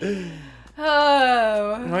 Stop!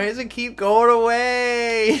 Oh. Why does it keep going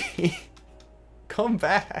away? Come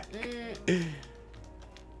back.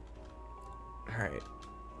 Alright.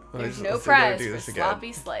 There's no prize for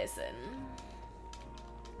sloppy slicing.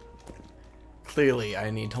 Clearly, I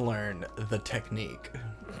need to learn the technique.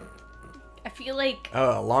 I feel like...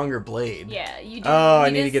 Oh, a longer blade. Yeah, you do. Oh, I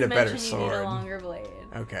you need to just get a better mentioned you need sword. a longer blade.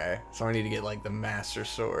 Okay, so I need to get, like, the master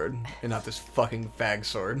sword, and not this fucking fag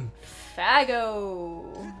sword. Fago.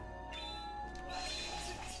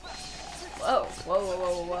 Whoa, whoa, whoa,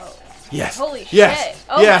 whoa, whoa. Yes! Holy yes! shit.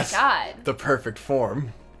 Oh yes! my god. The perfect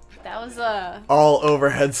form. That was, All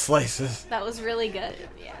overhead slices. that was really good.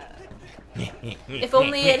 Yeah. If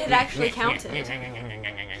only it had actually counted. That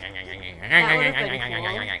would have been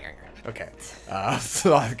cool. Okay,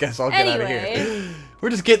 so I guess I'll get out of Anyway. here. We're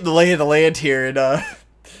just getting the lay of the land here in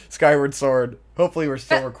Skyward Sword. Hopefully we're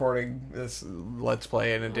still recording this Let's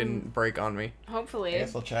Play and it didn't break on me. Hopefully. I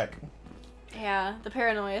guess I'll check. Yeah, the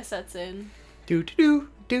paranoia sets in. Do do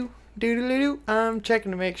do do do do do. I'm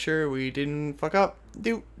checking to make sure we didn't fuck up.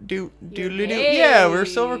 Do do do do do. Yeah, we're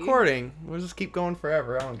still recording. We'll just keep going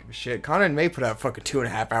forever. I don't give a shit. Connor may put out fucking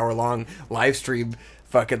 2.5 hour long live stream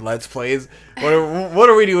fucking Let's Plays. What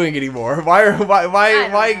are we doing anymore?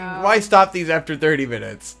 Why stop these after 30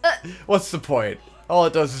 minutes? What's the point? All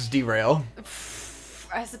it does is derail.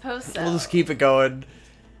 I suppose so. We'll just keep it going.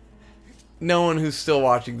 No one who's still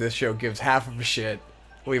watching this show gives half of a shit.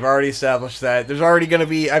 We've already established that. There's already gonna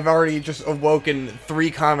be... I've already just awoken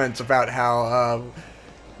 3 comments about how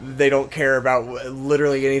they don't care about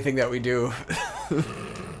literally anything that we do.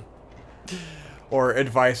 or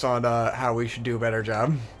advice on how we should do a better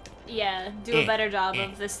job. Yeah, do a better job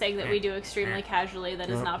of this thing that we do extremely casually that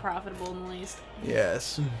is not profitable in the least.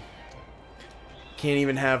 Yes. Can't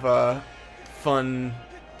even have a fun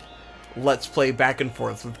let's play back and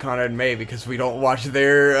forth with Connor and May because we don't watch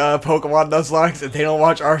their Pokemon Nuzlocke and they don't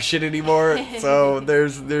watch our shit anymore. So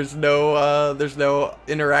there's no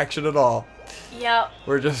interaction at all. Yep.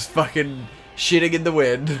 We're just fucking shitting in the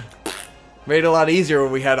wind. Made it a lot easier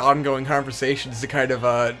when we had ongoing conversations to kind of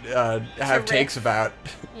have takes about.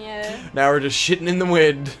 Yeah. Now we're just shitting in the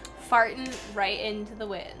wind. Farting right into the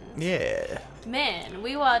wind. Yeah. Man,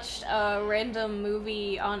 we watched a random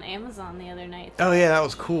movie on Amazon the other night. Oh yeah, that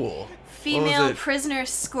was cool. Female Prisoner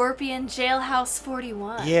Scorpion Jailhouse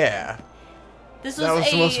 41. Yeah. This That was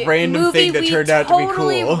the most random thing that turned out to be cool.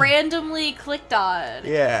 We totally randomly clicked on.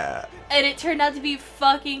 Yeah. And it turned out to be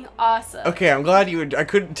fucking awesome. Okay, I'm glad I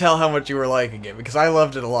couldn't tell how much you were liking it because I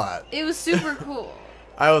loved it a lot. It was super cool.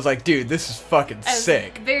 I was like, dude, this is fucking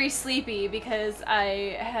sick. Very sleepy because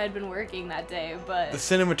I had been working that day, but the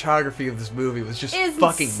cinematography of this movie was just is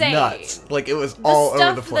fucking insane. Nuts. Like, it was all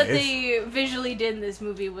over the place. The stuff that they visually did in this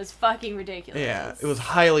movie was fucking ridiculous. Yeah, it was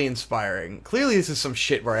highly inspiring. Clearly, this is some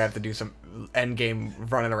shit where I have to do some endgame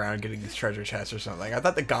running around getting these treasure chests or something. I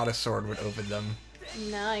thought the goddess sword would open them.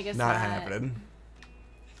 No, I guess not happening.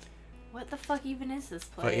 What the fuck even is this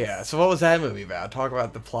place? But yeah, so what was that movie about? Talk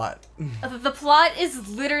about the plot. The plot is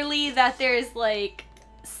literally that there's like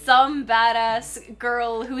some badass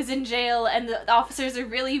girl who's in jail and the officers are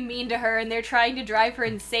really mean to her and they're trying to drive her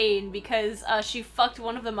insane because she fucked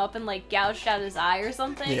one of them up and like gouged out his eye or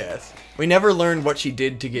something. Yes. We never learned what she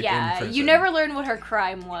did to get in prison. You never learned what her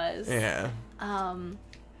crime was. Yeah.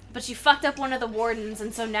 But she fucked up one of the wardens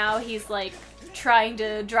and so now he's like trying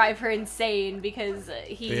to drive her insane because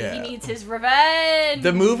he needs his revenge.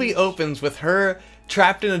 The movie opens with her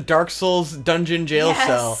trapped in a Dark Souls dungeon jail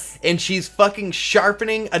cell, and she's fucking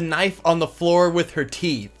sharpening a knife on the floor with her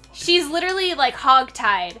teeth. She's literally like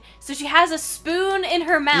hogtied. So she has a spoon in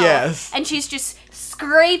her mouth, and she's just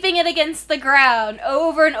scraping it against the ground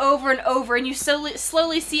over and over and over, and you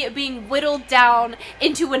slowly see it being whittled down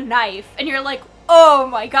into a knife, and you're like, oh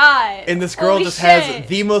my god. And this girl just has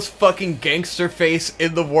the most fucking gangster face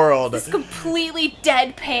in the world. This completely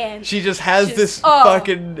deadpan. She just has this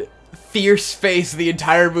fucking fierce face the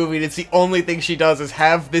entire movie, and it's the only thing she does is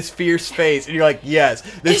have this fierce face. And you're like, yes,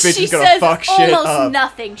 this bitch is gonna fuck shit up. Almost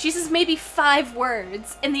nothing. She says maybe 5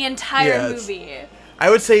 words in the entire movie. I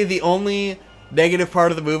would say the only negative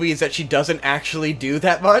part of the movie is that she doesn't actually do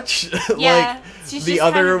that much. Like, the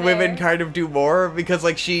other women kind of do more, because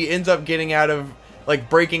like she ends up getting out of, like,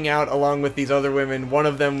 breaking out along with these other women, one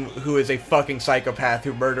of them who is a fucking psychopath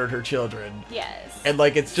who murdered her children. Yes. And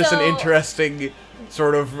like it's just an interesting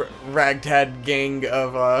sort of ragtag gang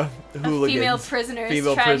of hooligans. Female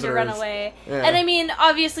prisoners trying to run away. Yeah. And I mean,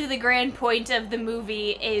 obviously the grand point of the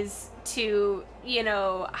movie is to, you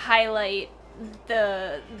know, highlight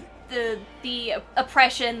the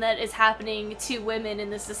oppression that is happening to women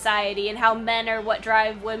in the society and how men are what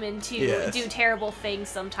drive women to do terrible things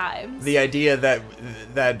sometimes. The idea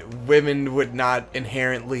that women would not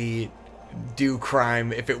inherently do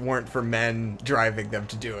crime if it weren't for men driving them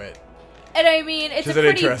to do it. And I mean, it's a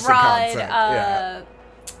pretty broad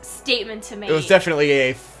statement to make. It was definitely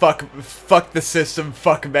a fuck the system,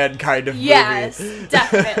 fuck men kind of movie. Yes,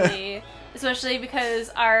 definitely. Especially because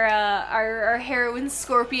our heroine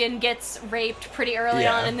Scorpion gets raped pretty early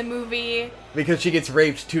on in the movie. Because she gets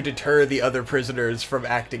raped to deter the other prisoners from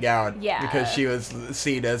acting out. Yeah. Because she was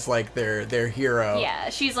seen as like their hero. Yeah,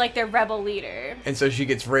 she's like their rebel leader. And so she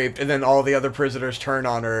gets raped, and then all the other prisoners turn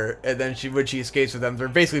on her, and then when she escapes with them, they're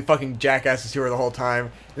basically fucking jackasses to her the whole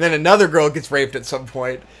time. And then another girl gets raped at some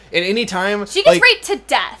point. And any time she gets raped to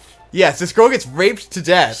death. Yes, this girl gets raped to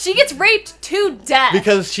death. She gets raped to death.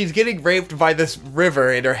 Because she's getting raped by this river,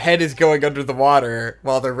 and her head is going under the water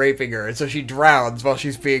while they're raping her, and so she drowns while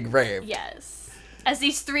she's being raped. Yes. As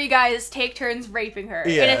these 3 guys take turns raping her.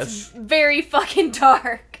 Yes. And it's very fucking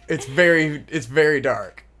dark. It's very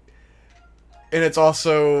dark. And it's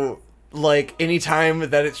also, like,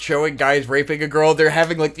 anytime that it's showing guys raping a girl, they're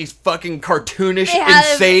having, like, these fucking cartoonish,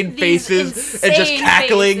 insane faces and just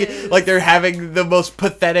cackling like they're having the most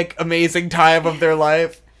pathetic, amazing time of their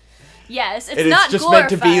life. Yes, it's and not just meant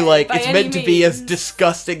to be, like, it's meant to be as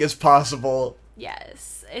disgusting as possible. Yes.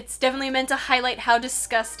 It's definitely meant to highlight how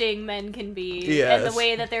disgusting men can be and the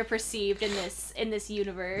way that they're perceived in this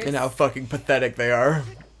universe. And how fucking pathetic they are.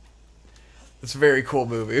 It's a very cool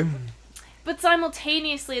movie. But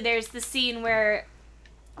simultaneously, there's the scene where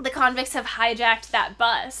the convicts have hijacked that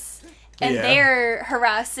bus, and Yeah. they're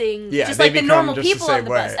harassing Yeah, just they like the become normal just the people on same the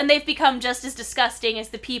bus, way. and they've become just as disgusting as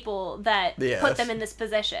the people that Yes. put them in this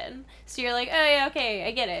position. So you're like, oh yeah, okay,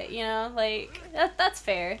 I get it. You know, like that's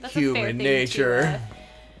fair. That's a fair Human thing nature.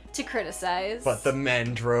 to criticize. But the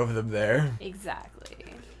men drove them there. Exactly.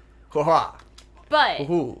 Ha But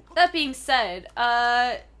Ooh. that being said,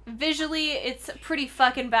 visually it's pretty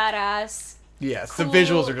fucking badass. Yes, Cool, the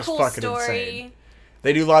visuals are just cool fucking story. insane.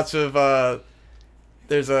 They do lots of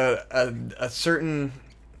there's a certain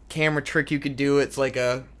camera trick you could do. It's like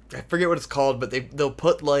I forget what it's called, but they'll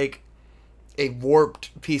put like a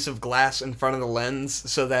warped piece of glass in front of the lens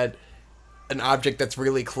so that an object that's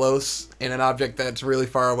really close and an object that's really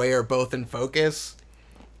far away are both in focus.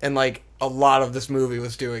 And like a lot of this movie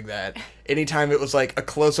was doing that. Anytime it was like a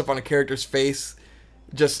close up on a character's face,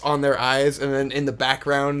 just on their eyes, and then in the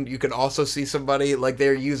background you could also see somebody, like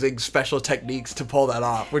they're using special techniques to pull that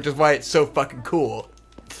off, which is why it's so fucking cool.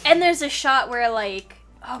 And there's a shot where, like,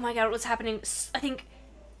 oh my god, what was happening? I think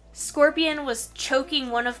Scorpion was choking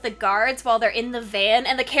one of the guards while they're in the van,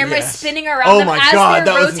 and the camera is Yes. spinning around Oh them my as God,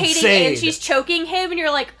 they're that was rotating, insane. and she's choking him, and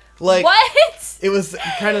you're like, Like, what? It was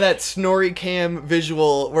kind of that snorri cam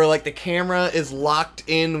visual where like the camera is locked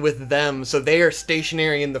in with them, so they are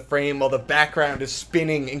stationary in the frame while the background is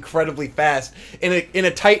spinning incredibly fast in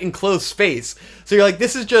a tight enclosed space. So you're like,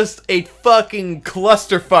 this is just a fucking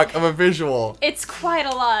clusterfuck of a visual. It's quite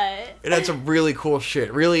a lot. It had some really cool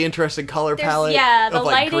shit, really interesting color palette. Yeah, the of,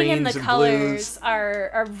 like, lighting and the greens colors blues.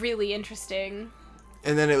 are really interesting.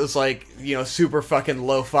 And then it was like, you know, super fucking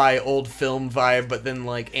lo-fi old film vibe, but then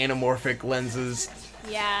like anamorphic lenses.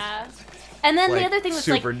 Yeah. And then Like, the other thing was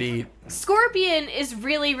super like, neat. Scorpion is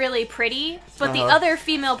really, really pretty, but the Uh-huh. other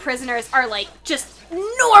female prisoners are like just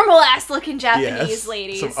normal ass looking Japanese Yes,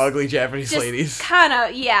 ladies. some ugly Japanese Just ladies. kind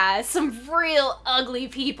of, yeah, some real ugly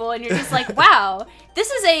people, and you're just like, wow, this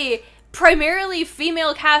is a primarily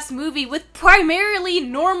female cast movie with primarily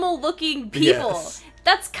normal looking people. Yes.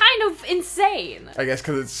 That's kind of insane. I guess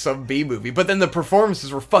because it's some B movie, but then the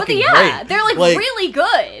performances were But fucking yeah, great. they're like really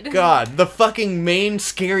good. God, the fucking main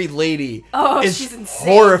scary lady Oh, is she's insane,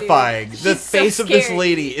 horrifying. dude. The She's so face of this scary.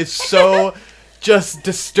 lady is so just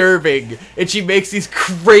disturbing, and she makes these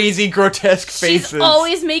crazy, grotesque faces. She's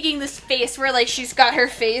always making this face where, like, she's got her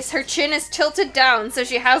face, her chin is tilted down, so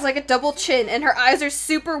she has, like, a double chin, and her eyes are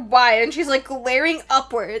super wide, and she's, like, glaring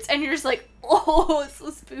upwards, and you're just like, oh, it's so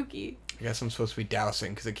spooky. I guess I'm supposed to be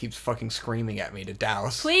dousing because it keeps fucking screaming at me to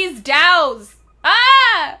douse. Please douse!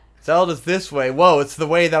 Ah! Zelda's this way. Whoa, it's the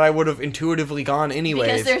way that I would have intuitively gone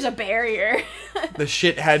anyways. Because there's a barrier. The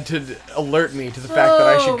shit had to alert me to the fact that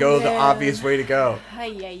I should go the man. obvious way to go.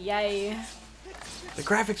 Ay, ay, ay. The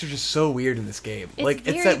graphics are just so weird in this game. It's like,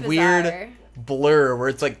 it's very that bizarre. weird blur where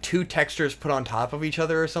it's like two textures put on top of each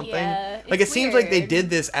other or something. Yeah, like, it it's seems like they weird. did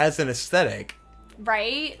this as an aesthetic.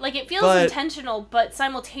 Right? Like, it feels But- intentional, but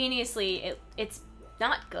simultaneously, it's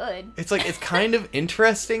not good. It's like, it's kind of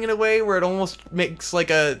interesting in a way where it almost makes like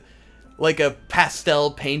a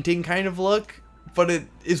pastel painting kind of look, but it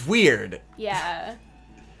is weird. Yeah.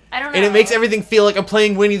 I don't know. And it makes everything feel like I'm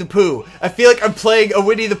playing Winnie the Pooh. I feel like I'm playing a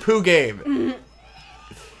Winnie the Pooh game.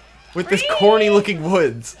 With this corny looking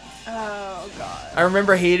woods. Oh, God. I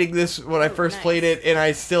remember hating this when I first nice. played it, and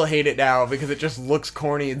I still hate it now because it just looks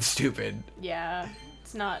corny and stupid. Yeah.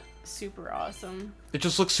 It's not super awesome. It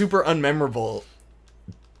just looks super unmemorable.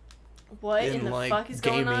 What In, in the like, fuck is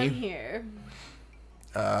going on gamey. here?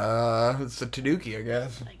 It's a Tanuki, I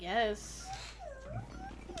guess. I guess.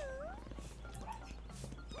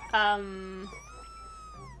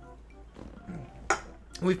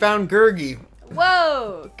 We found Gurgi.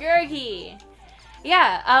 Whoa! Gurgi!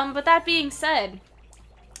 Yeah, but that being said,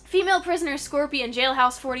 Female Prisoner Scorpion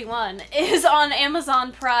Jailhouse 41 is on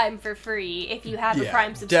Amazon Prime for free if you have a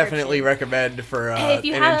Prime subscription. Definitely recommend for If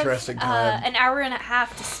you an have interesting time. an hour and a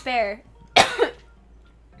half to spare,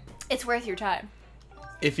 it's worth your time.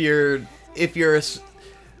 If you're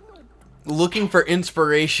looking for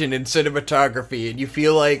inspiration in cinematography and you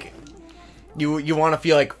feel like you want to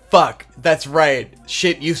feel like, fuck, that's right,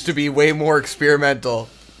 shit used to be way more experimental.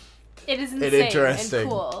 It is insane interesting. and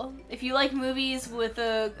cool. If you like movies with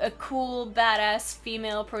a cool, badass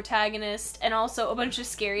female protagonist and also a bunch of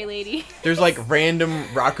scary ladies. There's like random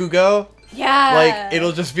Rakugo. Yeah. Like,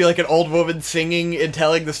 it'll just be like an old woman singing and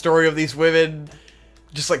telling the story of these women.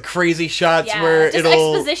 Just like crazy shots yeah, where just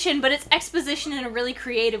it'll... exposition, but it's exposition in a really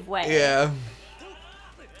creative way. Yeah.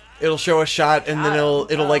 It'll show a shot and then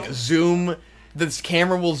it'll like zoom. This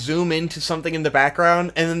camera will zoom into something in the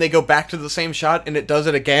background and then they go back to the same shot and it does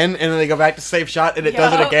it again and then they go back to the same shot and it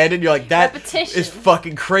does it Yup. again and you're like, that Repetition. is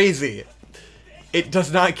fucking crazy. It does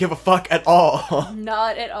not give a fuck at all.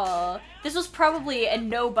 Not at all. This was probably a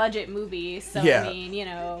no-budget movie, so Yeah. I mean, you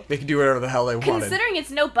know. They could do whatever the hell they wanted. Considering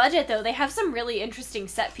it's no budget, though, they have some really interesting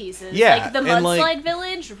set pieces. Yeah, like the and, mudslide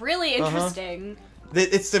village, really interesting.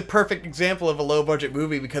 It's the perfect example of a low-budget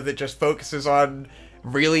movie because it just focuses on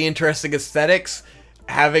really interesting aesthetics,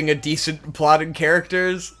 having a decent plot and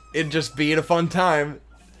characters, and just being a fun time.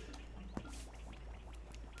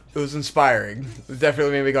 It was inspiring. It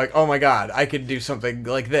definitely made me go like, oh my god, I could do something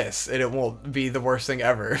like this, and it won't be the worst thing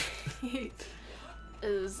ever. It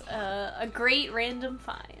was a great random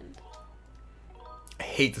find. I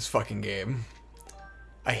hate this fucking game.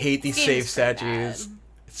 I hate these This save game's so statues. bad.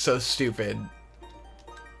 It's so stupid.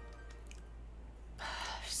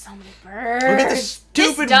 There's so many birds. Look at the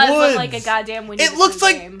stupid This does woods. look like a goddamn Winnie It the looks Pooh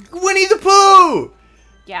like game. Winnie the Pooh!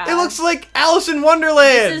 Yeah. It looks like Alice in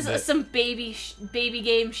Wonderland! This is some baby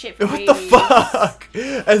game shit for What babies. the fuck?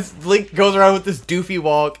 As Link goes around with this doofy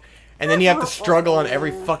walk, and then you have to struggle on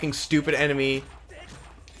every fucking stupid enemy.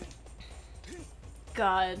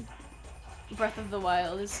 God. Breath of the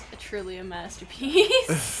Wild is truly a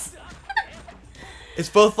masterpiece. It's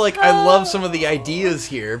both like, I love some of the ideas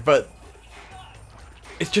here, but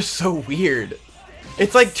it's just so weird.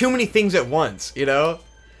 It's like too many things at once, you know?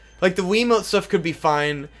 Like, the Wiimote stuff could be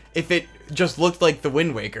fine if it just looked like the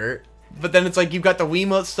Wind Waker, but then it's like you've got the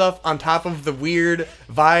Wiimote stuff on top of the weird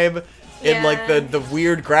vibe and like Yeah. the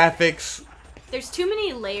weird graphics. There's too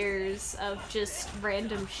many layers of just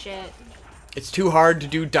random shit. It's too hard to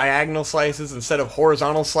do diagonal slices instead of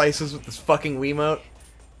horizontal slices with this fucking Wiimote.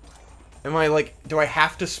 Am I like, do I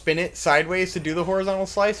have to spin it sideways to do the horizontal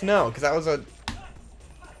slice? No, because that was a...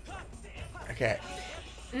 Okay.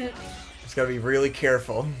 Just gotta be really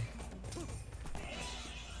careful.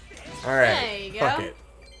 Alright. There you go. Fuck it.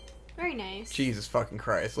 Very nice. Jesus fucking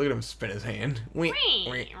Christ. Look at him spin his hand. Wink,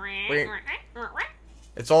 wink, wink.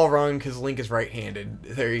 It's all wrong because Link is right-handed.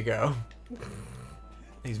 There you go.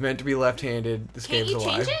 He's meant to be left-handed. This Can't game's you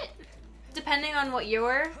alive. change it? Depending on what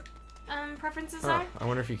your preferences Huh, are? I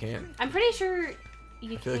wonder if you can. I'm pretty sure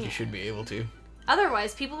you I feel like you should be able to.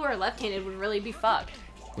 Otherwise, people who are left-handed would really be fucked.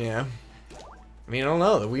 Yeah. I mean, I don't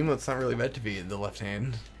know. The Wiimote's not really meant to be in the left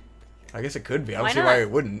hand. I guess it could be. I don't Why see why not?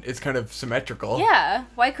 it wouldn't. It's kind of symmetrical. Yeah,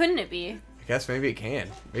 why couldn't it be? I guess maybe it can.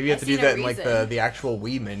 Maybe you have I to see do no that in like reason. the actual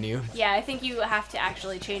Wii menu. Yeah, I think you have to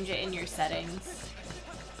actually change it in your settings.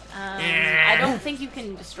 I don't think you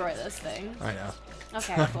can destroy this thing. I know.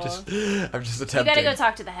 Okay, I'm cool. just You attempting. gotta go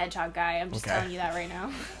talk to the hedgehog guy. I'm just Okay. telling you that right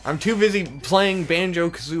now. I'm too busy playing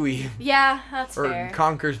Banjo-Kazooie Yeah, that's or fair.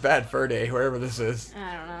 Conker's Bad Fur Day, wherever this is.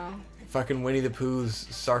 I don't know. Fucking Winnie the Pooh's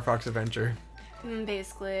Star Fox Adventure.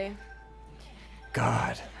 Basically.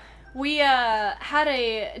 God. We had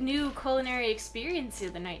a new culinary experience the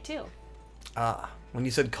other night too. When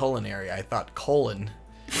you said culinary, I thought colon.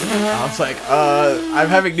 I was like, I'm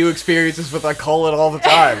having new experiences with a colon all the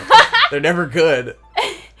time. They're never good.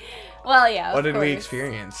 Well, yeah. What of did we course.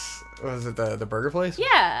 experience? Was it the burger place?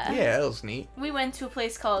 Yeah. Yeah, that was neat. We went to a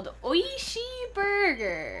place called Oishi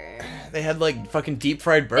Burger. They had like fucking deep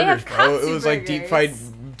fried They have burgers, bro. It katsu was like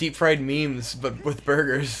burgers. deep fried memes, but with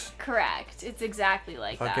burgers. Correct. It's exactly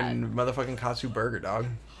like that. Fucking motherfucking katsu burger, dog.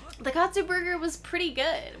 The katsu burger was pretty good.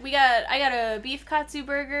 I got a beef katsu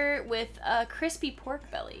burger with a crispy pork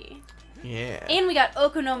belly. Yeah. And we got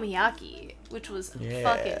okonomiyaki, which was Yeah.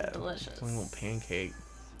 fucking delicious. It's like a little pancake.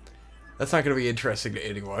 That's not gonna be interesting to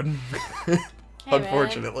anyone. Hey, man,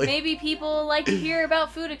 Unfortunately. maybe people like to hear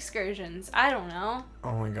about food excursions. I don't know.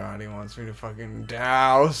 Oh my god, he wants me to fucking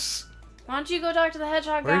douse. Why don't you go talk to the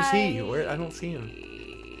hedgehog Where's guy? he? Where? I don't see him.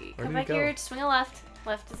 Where Come did he back go? here, swing a left.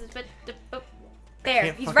 Left is a bit. There,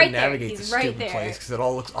 Can't he's fucking right there. navigate He's this right stupid there. place because it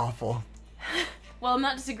all looks awful. Well, I'm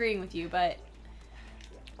not disagreeing with you, but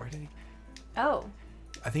Where did he? oh,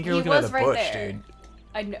 I think you're He looking at was the right bush, there. dude.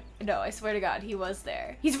 I know. No, I swear to God, he was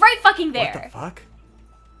there. He's right fucking there. What the fuck?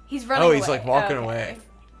 He's running. Oh, he's away. like walking Okay. away.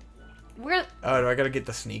 We're Oh, do I gotta get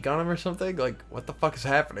the sneak on him or something? Like, what the fuck is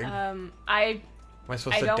happening? Am I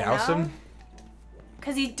supposed I to don't douse know. him?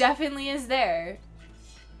 Because he definitely is there.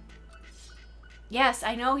 Yes,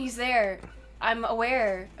 I know he's there. I'm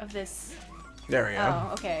aware of this. There we go.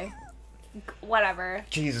 Oh, okay. Whatever.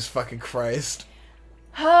 Jesus fucking Christ.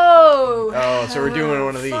 Oh! Oh, so we're doing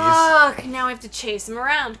one of these. Fuck! Now I have to chase him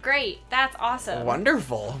around. Great. That's awesome.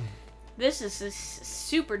 Wonderful. This is just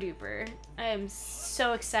super duper. I am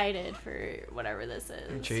so excited for whatever this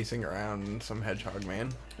is. I'm chasing around some hedgehog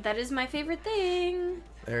man. That is my favorite thing.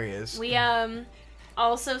 There he is. We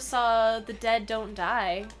also saw The Dead Don't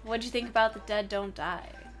Die. What'd you think about The Dead Don't Die?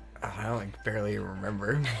 I don't like barely even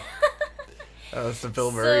remember. That was the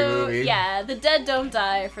Bill Murray movie. Yeah, The Dead Don't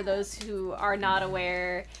Die, for those who are not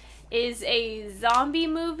aware, is a zombie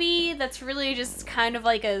movie that's really just kind of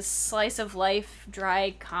like a slice of life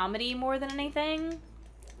dry comedy more than anything.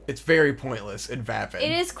 It's very pointless and vapid.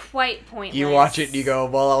 It is quite pointless. You watch it and you go,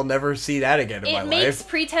 well, I'll never see that again in my life. It makes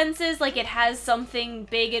pretenses like it has something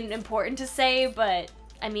big and important to say, but,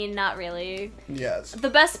 I mean, not really. Yes. The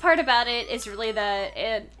best part about it is really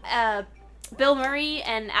that Bill Murray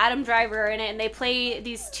and Adam Driver are in it, and they play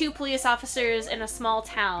these two police officers in a small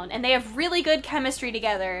town, and they have really good chemistry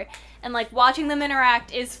together, and, like, watching them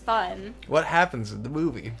interact is fun. What happens in the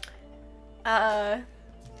movie?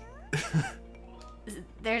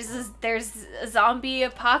 There's a zombie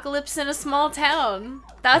apocalypse in a small town.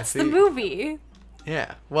 That's the movie.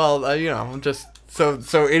 Yeah. Well, you know, just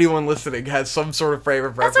so anyone listening has some sort of frame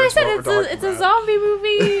of reference. That's why I said it's a zombie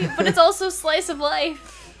movie, but it's also slice of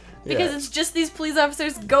life because it's just these police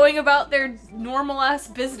officers going about their normal ass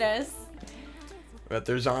business. But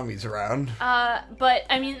there's zombies around. But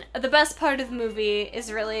I mean, the best part of the movie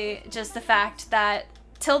is really just the fact that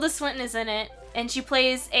Tilda Swinton is in it. And she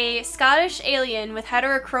plays a Scottish alien with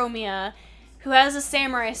heterochromia who has a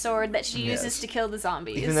samurai sword that she uses to kill the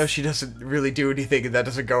zombies. Even though she doesn't really do anything and that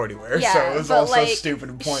doesn't go anywhere. Yeah, so it's but, all like, so stupid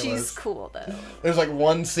and pointless. She's cool, though. There's like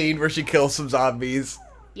one scene where she kills some zombies.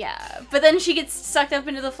 Yeah, but then she gets sucked up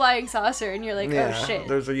into the flying saucer and you're like, oh shit.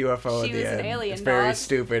 There's a UFO at the end. An alien, it's very dog.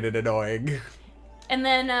 stupid and annoying. And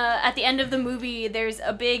then at the end of the movie, there's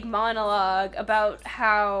a big monologue about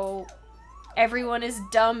how everyone is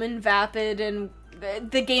dumb and vapid and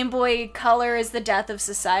the Game Boy Color is the death of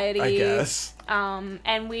society. I guess.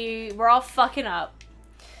 And we're all fucking up.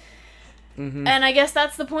 Mm-hmm. And I guess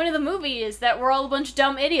that's the point of the movie, is that we're all a bunch of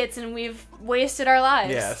dumb idiots and we've wasted our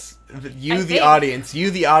lives. Yes. You, the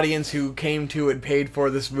audience who came to and paid for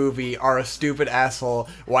this movie, are a stupid asshole.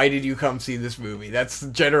 Why did you come see this movie? That's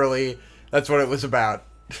what it was about.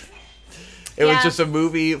 It was just a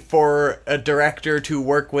movie for a director to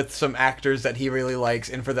work with some actors that he really likes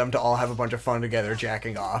and for them to all have a bunch of fun together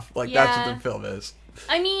jacking off. Like, that's what the film is.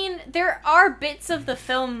 I mean, there are bits of the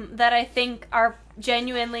film that I think are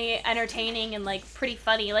genuinely entertaining and, like, pretty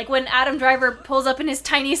funny. Like, when Adam Driver pulls up in his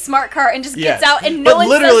tiny smart car and just gets out and no one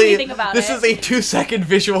says anything about this it. This is a 2-second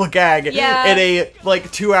visual gag in a, like,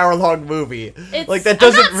 2-hour-long movie. Like, that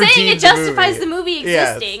doesn't I'm not saying it justifies the movie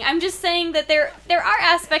existing. Yes. I'm just saying that there are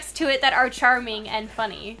aspects to it that are charming and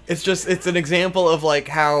funny. It's an example of, like,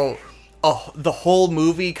 how the whole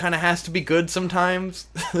movie kind of has to be good sometimes.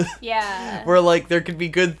 Yeah. Where, like, there could be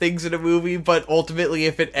good things in a movie, but ultimately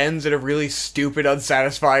if it ends in a really stupid,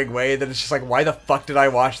 unsatisfying way, then it's just like, why the fuck did I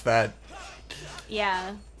watch that?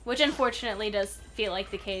 Yeah. Which unfortunately does feel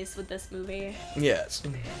like the case with this movie. Yes.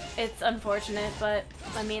 It's unfortunate, but,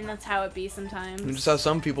 I mean, that's how it be sometimes. Just how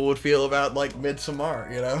some people would feel about, like,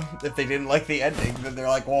 Midsommar, you know? If they didn't like the ending, then they're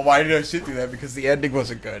like, well, why did I sit through that? Because the ending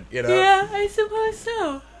wasn't good, you know? Yeah, I suppose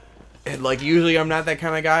so. And, like, usually I'm not that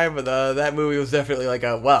kind of guy, but that movie was definitely like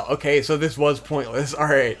wow, okay, so this was pointless.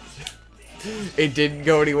 Alright. It didn't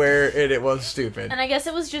go anywhere, and it was stupid. And I guess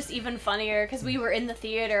it was just even funnier, because we were in the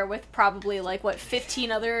theater with probably, like,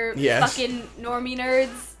 15 other fucking normie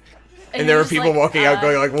nerds. And there were people like, walking out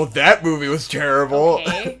going like, well, that movie was terrible.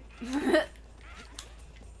 Okay.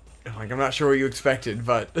 Like, I'm not sure what you expected,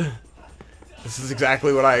 but this is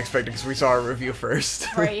exactly what I expected, because we saw a review first.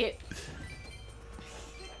 Right.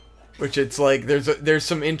 Which it's like, there's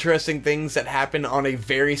some interesting things that happen on a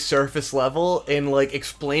very surface level, and like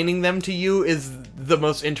explaining them to you is the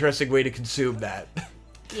most interesting way to consume that.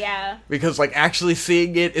 Yeah. Because like actually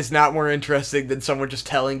seeing it is not more interesting than someone just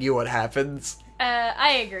telling you what happens.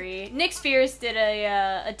 I agree. Nick Spears did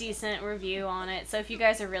a decent review on it, so if you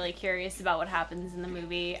guys are really curious about what happens in the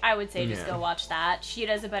movie, I would say just go watch that. She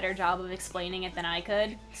does a better job of explaining it than I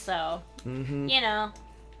could, so, you know,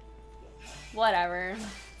 whatever.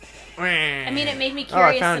 I mean, it made me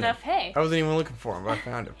curious enough. Hey, I wasn't even looking for him, but I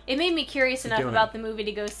found him. It made me curious enough about the movie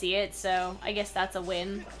to go see it, so I guess that's a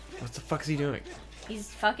win. What the fuck is he doing?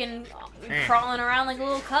 He's fucking crawling around like a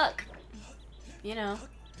little cuck. You know.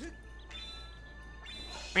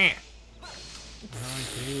 They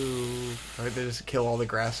just kill all the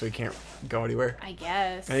grass so he can't go anywhere. I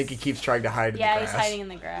guess. I think he keeps trying to hide in the grass. Yeah, he's hiding in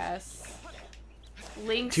the grass.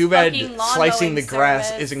 Link's Too bad lawn slicing the grass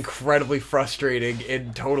service is incredibly frustrating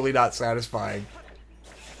and totally not satisfying.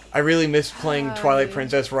 I really miss playing Twilight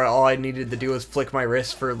Princess where all I needed to do was flick my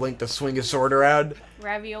wrist for Link to swing his sword around.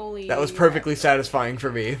 Ravioli. That was perfectly satisfying for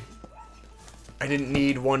me. I didn't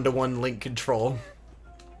need one-to-one Link control.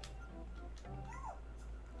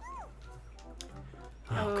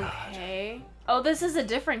 Oh, okay. God. Oh, this is a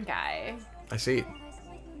different guy. I see.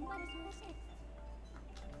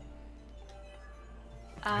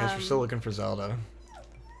 I guess we're still looking for Zelda.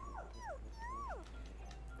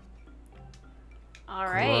 All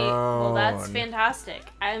right. Well, that's Grown. fantastic.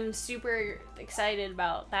 I'm super excited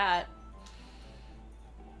about that.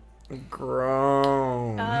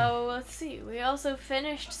 Grown. Oh, let's see. We also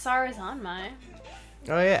finished Sarazanmai.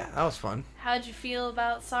 Oh yeah, that was fun. How'd you feel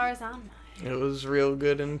about Sarazanmai? It was real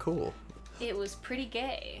good and cool. It was pretty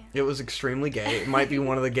gay. It was extremely gay. It might be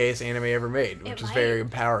one of the gayest anime ever made, which is very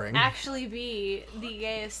empowering. Actually be the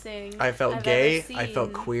gayest thing I felt I've gay, ever I felt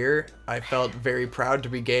seen. queer, I felt very proud to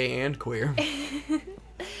be gay and queer.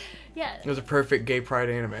 Yeah. It was a perfect gay pride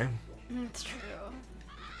anime. It's true.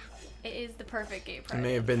 It is the perfect gay It pride.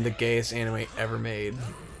 may have been the gayest anime ever made.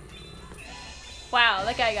 Wow,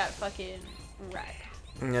 that guy got fucking wrecked.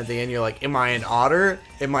 And at the end you're like, am I an otter?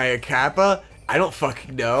 Am I a kappa? I don't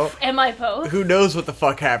fucking know. Am I both? Who knows what the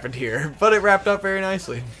fuck happened here? But it wrapped up very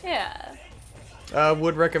nicely. Yeah.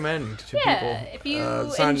 Would recommend to people. Yeah, if you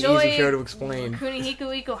it's not enjoy an easy show to explain.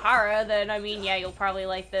 Kunihiko Ikuhara, then I mean, yeah, you'll probably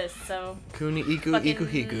like this. So Kuni Iku fucking Iku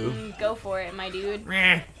Hiku. go for it, my dude.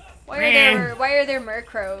 Meh. Why are there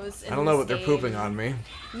mercrows? I don't know what they're pooping on me.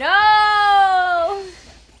 No.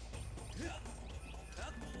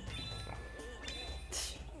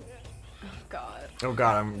 Oh God. Oh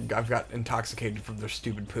god, I've got intoxicated from their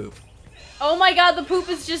stupid poop. Oh my God, the poop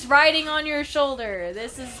is just riding on your shoulder.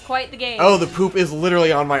 This is quite the game. Oh, the poop is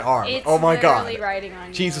literally on my arm. It's oh my god. literally riding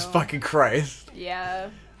on Jesus you. fucking Christ. Yeah.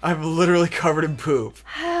 I'm literally covered in poop.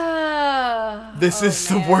 This is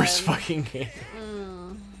the worst fucking game.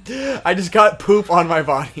 I just got poop on my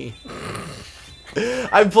body.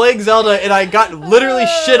 I'm playing Zelda and I got literally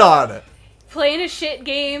shit on. Playing a shit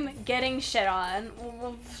game, getting shit on.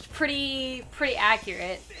 Pretty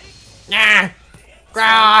accurate. Nah.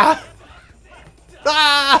 Ah.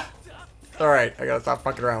 Ah. Alright, I gotta stop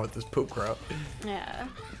fucking around with this poop crow. Yeah.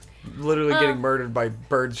 Literally getting murdered by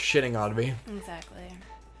birds shitting on me. Exactly.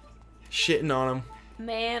 Shitting on them.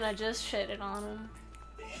 Man, I just shitted on him.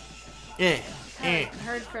 Haven't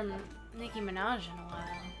heard from Nicki Minaj in a while.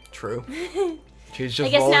 True. She's I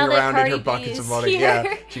just guess rolling now that around in Cardi her B buckets is of money. here,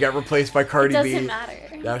 Yeah, she got replaced by Cardi it B. doesn't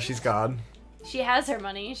matter. Now she's gone. She has her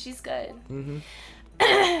money. She's good.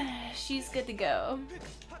 She's good to go.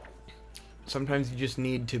 Sometimes you just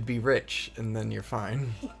need to be rich, and then you're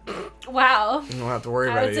fine. Wow. You don't have to worry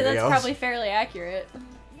I about would say anything that's else. probably fairly accurate.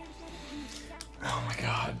 Oh my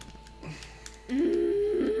god.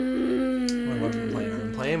 What have I been playing? I've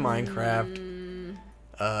been playing Minecraft.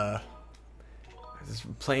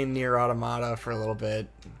 Just playing Nier Automata for a little bit.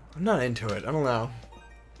 I'm not into it. I don't know.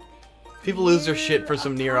 People lose their shit for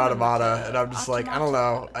some Nier Automata, and I'm just like, I don't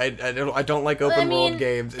know. I don't like open world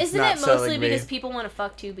games. It's isn't not it mostly selling me. because people want to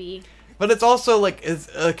fuck 2B? But it's also like it's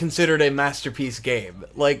considered a masterpiece game.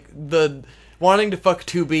 Like the wanting to fuck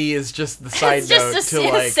 2B is just the side It's note just to a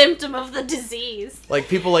like symptom of the disease. like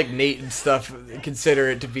people like Nate and stuff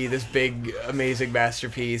consider it to be this big amazing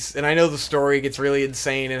masterpiece. And I know the story gets really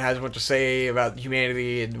insane and has much to say about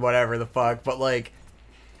humanity and whatever the fuck, but like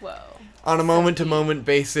Whoa. on a moment to moment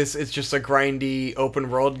basis it's just a grindy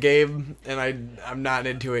open world game and I'm not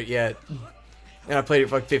into it yet. And I played it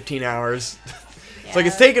for like 15 hours. It's like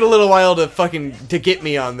it's taken a little while to get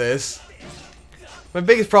me on this. My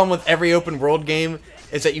biggest problem with every open world game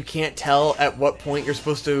is that you can't tell at what point you're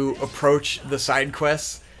supposed to approach the side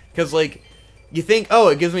quests. Because, like, you think, oh,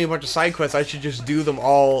 it gives me a bunch of side quests, I should just do them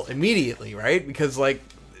all immediately, right? Because, like,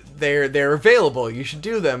 they're available, you should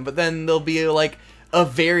do them. But then there'll be, like, a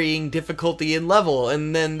varying difficulty and level.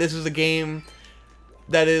 And then this is a game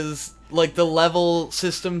that is, like, the level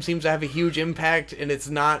system seems to have a huge impact, and it's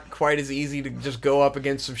not quite as easy to just go up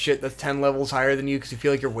against some shit that's 10 levels higher than you because you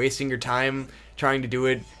feel like you're wasting your time trying to do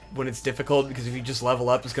it when it's difficult, because if you just level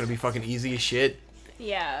up, it's gonna be fucking easy as shit.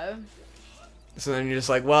 Yeah. So then you're just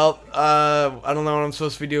like, well, I don't know what I'm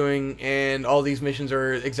supposed to be doing, and all these missions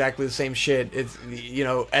are exactly the same shit. It's, you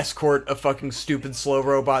know, escort a fucking stupid slow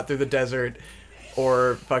robot through the desert,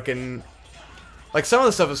 or fucking... Like, some of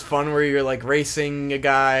the stuff is fun where you're, like, racing a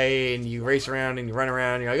guy, and you race around, and you run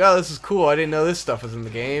around, and you're like, oh, this is cool, I didn't know this stuff was in the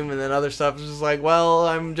game, and then other stuff is just like, well,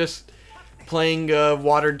 I'm just playing a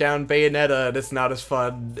watered-down Bayonetta, and it's not as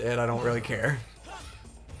fun, and I don't really care.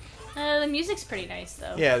 The music's pretty nice,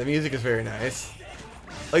 though. Yeah, the music is very nice.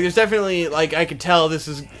 Like, there's definitely, like, I could tell this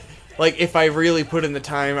is, like, if I really put in the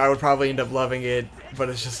time, I would probably end up loving it, but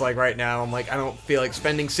it's just like, right now, I'm like, I don't feel like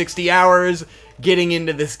spending 60 hours getting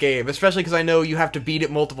into this game, especially because I know you have to beat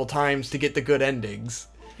it multiple times to get the good endings.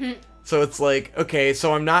 So it's like, okay,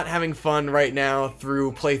 so I'm not having fun right now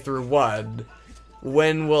through playthrough 1.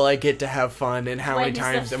 When will I get to have fun, and how many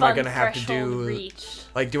times am I going to have to do... Reach?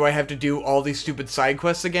 Like, do I have to do all these stupid side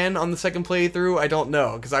quests again on the second playthrough? I don't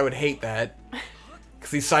know, because I would hate that.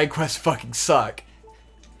 Because these side quests fucking suck.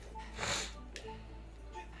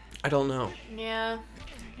 I don't know. Yeah,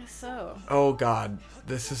 I guess so. Oh god,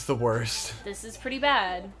 this is the worst. This is pretty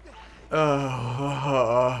bad.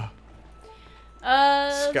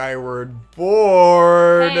 Skyward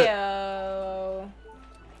board. Heyo.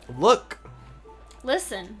 Look.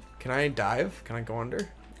 Listen. Can I dive? Can I go under?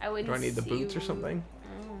 I wouldn't. Do I need the boots or something?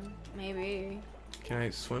 Maybe. Can I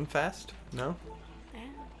swim fast? No. Yeah.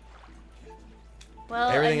 Well,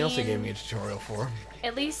 everything else they gave me a tutorial for.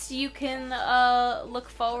 At least you can look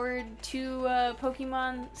forward to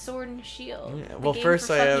Pokemon Sword and Shield. Yeah. Well, first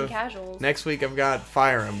I have casuals. next week I've got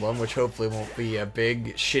Fire Emblem, which hopefully won't be a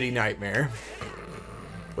big shitty nightmare,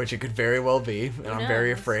 which it could very well be, and I'm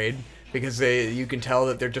very afraid because you can tell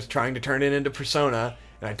that they're just trying to turn it into Persona,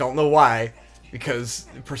 and I don't know why, because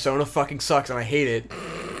Persona fucking sucks and I hate it.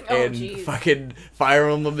 And fucking Fire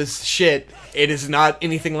Emblem is shit. It is not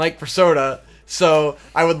anything like Persona. So,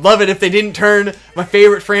 I would love it if they didn't turn my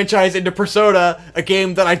favorite franchise into Persona, a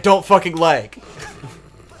game that I don't fucking like.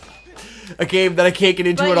 A game that I can't get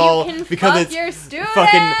into at all because it's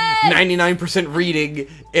fucking 99% reading,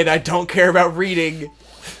 and I don't care about reading.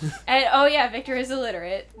 And, oh yeah, Victor is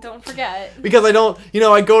illiterate. Don't forget. Because I don't,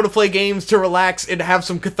 I go to play games to relax and have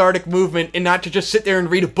some cathartic movement and not to just sit there and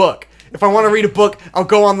read a book. If I want to read a book, I'll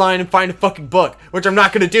go online and find a fucking book, which I'm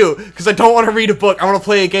not going to do, because I don't want to read a book, I want to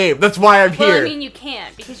play a game. That's why I'm here. Well, I mean, you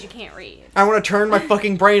can't, because you can't read. I want to turn my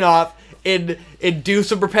fucking brain off and do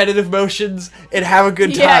some repetitive motions and have a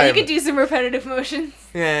good time. Yeah, you could do some repetitive motions.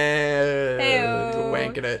 Yeah. Hey-o.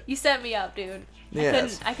 Wanking it. You set me up, dude.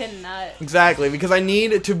 Yes. I couldn't not. Exactly, because I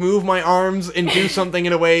need to move my arms and do something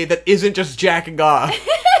in a way that isn't just jacking off.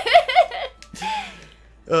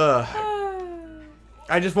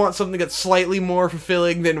 I just want something that's slightly more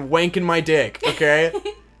fulfilling than wanking my dick, okay?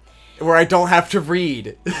 Where I don't have to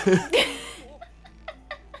read.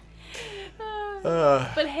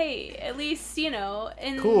 But hey, at least,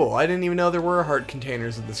 Cool, I didn't even know there were heart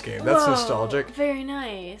containers in this game. That's nostalgic. Very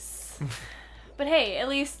nice. But hey, at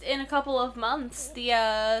least in a couple of months,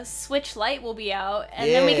 the Switch Lite will be out, and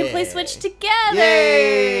then we can play Switch together!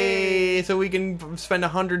 Yay! So we can spend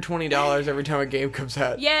 $120 every time a game comes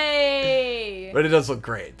out. Yay! But it does look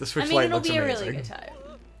great. The Switch Lite looks amazing. It'll be a really good time.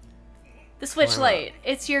 The Switch Lite.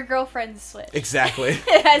 It's your girlfriend's Switch. Exactly.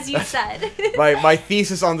 As you said. My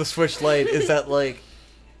thesis on the Switch Lite is that,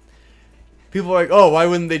 people are like, oh, why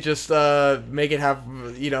wouldn't they just make it have,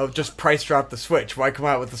 just price drop the Switch? Why come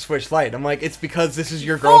out with the Switch Lite? I'm like, it's because this is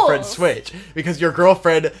your girlfriend's Switch. Because your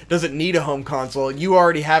girlfriend doesn't need a home console. You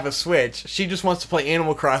already have a Switch. She just wants to play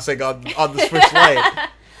Animal Crossing on the Switch Lite.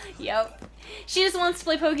 Yep. She just wants to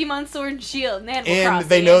play Pokemon Sword and Shield and Animal Crossing. And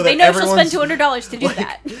they know that she'll spend $200 to do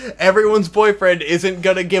that. Everyone's boyfriend isn't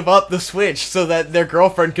gonna give up the Switch so that their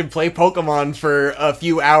girlfriend can play Pokemon for a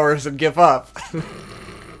few hours and give up.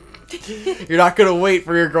 You're not gonna wait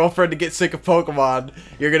for your girlfriend to get sick of Pokemon.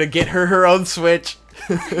 You're gonna get her own Switch.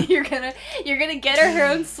 You're gonna get her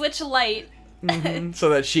own Switch Lite. So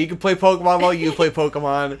that she can play Pokemon while you play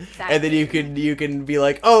Pokemon. Exactly. And then you can be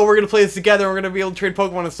like, oh, we're gonna play this together, we're gonna be able to trade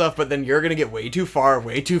Pokemon and stuff, but then you're gonna get way too far,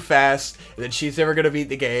 way too fast, and then she's never gonna beat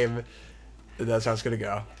the game. And that's how it's gonna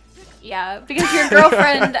go. Yeah, because your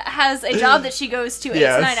girlfriend has a job that she goes to 8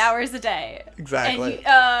 to 9 hours a day. Exactly.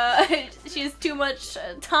 And she has too much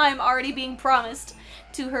time already being promised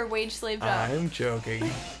to her wage slave job. I'm joking.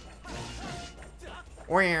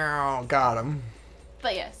 Wow, got him.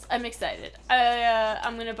 But yes, I'm excited.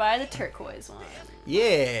 I'm gonna buy the turquoise one.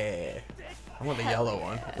 Yeah. I want the yellow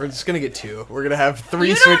one. We're just gonna get 2. We're gonna have 3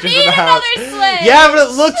 you Switches don't need in the house. Switch. Yeah, but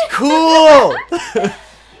it looks cool!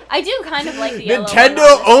 I do kind of like the yellow one.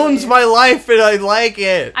 Nintendo owns my life and I like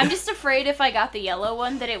it. I'm just afraid if I got the yellow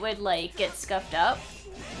one that it would, get scuffed up.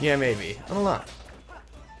 Yeah, maybe. I don't know.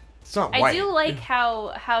 It's not white. I do like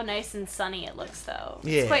how nice and sunny it looks, though.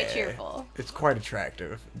 Yeah. It's quite cheerful. It's quite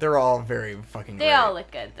attractive. They're all very fucking great. They all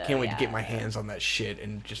look good, though. Can't wait to get my hands on that shit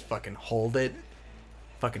and just fucking hold it.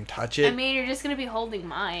 Fucking touch it. I mean, you're just gonna be holding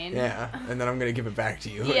mine. Yeah, and then I'm gonna give it back to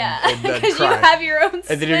you. Yeah, because you have your own Switch.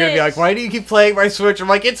 And then you're gonna be like, why do you keep playing my Switch? I'm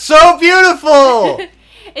like, it's so beautiful!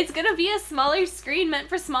 It's gonna be a smaller screen meant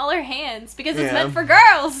for smaller hands because it's meant for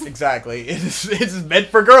girls. Exactly. It's meant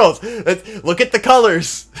for girls. Look at the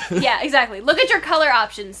colors. Yeah, exactly. Look at your color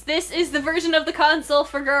options. This is the version of the console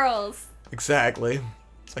for girls. Exactly.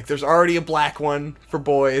 It's there's already a black one for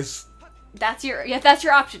boys. That's your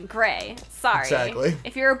option. Gray. Sorry. Exactly.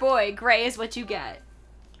 If you're a boy, gray is what you get.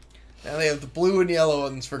 Now they have the blue and yellow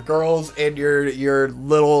ones for girls and your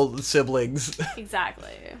little siblings.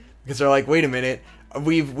 Exactly. Because they're like, wait a minute.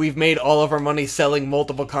 We've made all of our money selling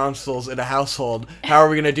multiple consoles in a household. How are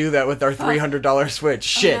we gonna do that with our $300 Switch?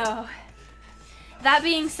 Shit. Oh, no. that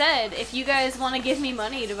being said, if you guys want to give me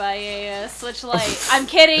money to buy a Switch Lite, I'm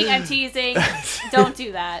kidding, I'm teasing. Don't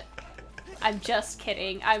do that. I'm just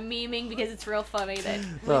kidding. I'm memeing because it's real funny that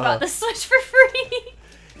we got the Switch for free.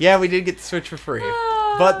 Yeah, we did get the Switch for free.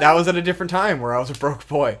 But that was at a different time where I was a broke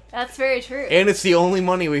boy. That's very true. And it's the only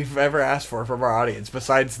money we've ever asked for from our audience,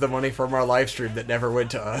 besides the money from our live stream that never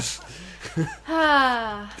went to us.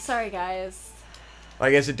 Sorry, guys. I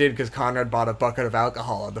guess it did because Conrad bought a bucket of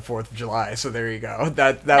alcohol on the 4th of July, so there you go.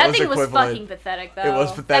 That was thing equivalent. was fucking pathetic, though. It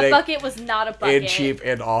was pathetic. That bucket was not a bucket. And cheap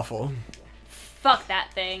and awful. Fuck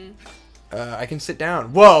that thing. I can sit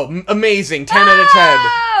down. Whoa, amazing. 10 out of 10.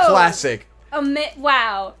 Classic.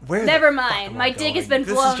 Wow. Where Never the fuck mind. am My I dick has going?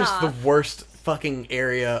 been blown off. This is just the worst fucking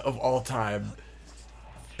area of all time.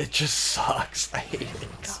 It just sucks. I hate it.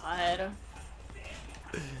 God.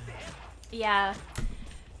 Yeah.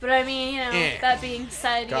 But I mean, you know, that being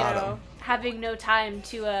said, having no time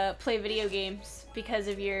to play video games because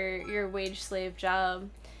of your wage slave job.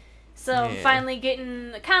 So I'm finally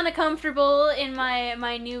getting kind of comfortable in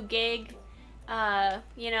my new gig. Yeah,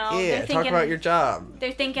 talk about your job.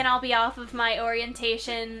 They're thinking I'll be off of my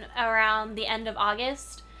orientation around the end of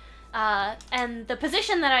August. And the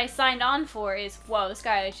position that I signed on for is, whoa, this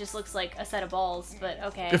guy just looks like a set of balls, but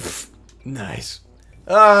okay. Nice.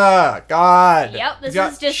 Ah, God. Yep, this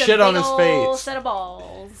is just shit a on big his ol' face. set of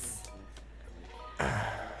balls.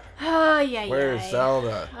 Oh, yeah. Where's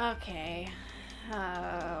Zelda? Okay.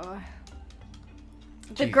 Oh.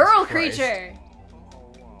 The Jesus girl Christ. creature.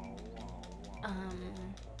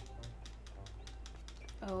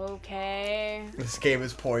 Okay. This game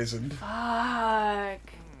is poisoned. Fuck.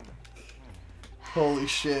 Holy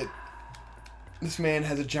shit. This man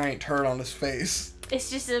has a giant turd on his face. It's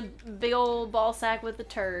just a big old ball sack with a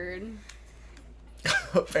turd.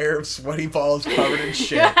 A pair of sweaty balls covered in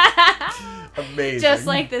shit. Amazing. Just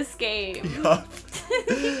like this game. Yup.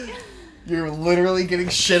 You're literally getting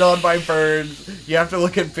shit on by birds. You have to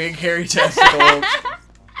look at big hairy testicles.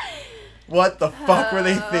 What the fuck were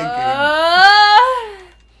they thinking?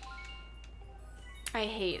 I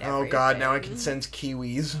hate everything. Oh god, now I can sense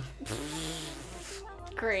kiwis.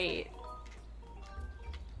 Great.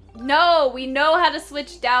 No, we know how to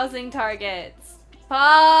switch dowsing targets. Fuck!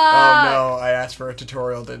 Oh no, I asked for a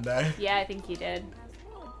tutorial, didn't I? Yeah, I think you did.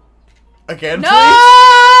 Again, no!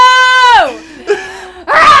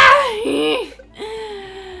 please?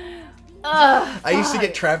 I used to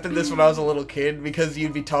get trapped in this when I was a little kid because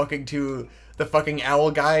you'd be talking to the fucking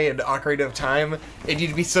owl guy in Ocarina of Time, and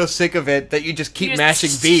you'd be so sick of it that you just keep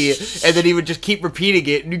mashing B, and then he would just keep repeating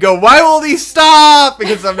it, and you go, why won't he stop?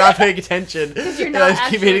 Because I'm not paying attention. You're and not I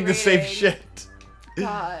just keep hitting the same reading. shit.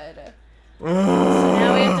 God. So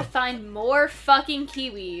now we have to find more fucking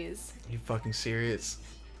kiwis. You fucking serious?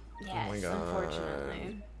 Yes, my God.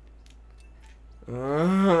 unfortunately.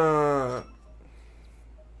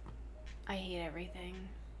 I hate everything.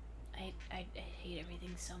 I hate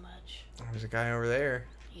everything so much. There's a guy over there.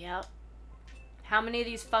 Yep. How many of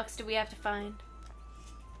these fucks do we have to find?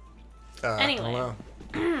 Anyway. I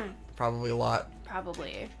don't know. Probably a lot.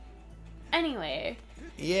 Probably. Anyway.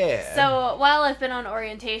 Yeah. So, while I've been on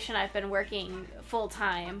orientation, I've been working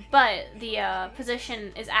full-time, but the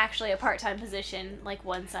position is actually a part-time position, like,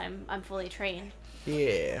 once I'm fully trained.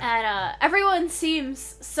 Yeah. And everyone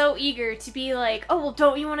seems so eager to be like, oh, well,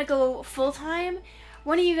 don't you want to go full-time?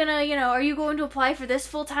 When are you gonna, are you going to apply for this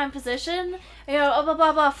full-time position? Blah, blah,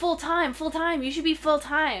 blah, blah, full-time, you should be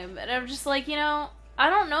full-time. And I'm just like, I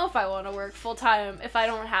don't know if I want to work full-time if I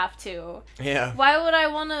don't have to. Yeah. Why would I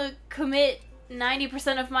want to commit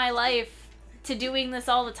 90% of my life to doing this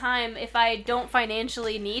all the time if I don't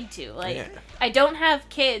financially need to? Like, Yeah. I don't have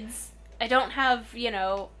kids. I don't have,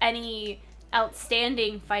 any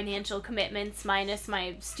outstanding financial commitments minus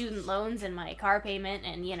my student loans and my car payment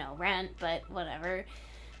and, rent, but whatever.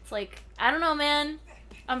 It's like, I don't know, man.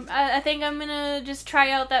 I think I'm gonna just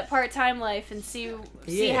try out that part-time life and see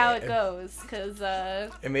how it goes, because,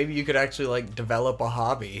 And maybe you could actually, like, develop a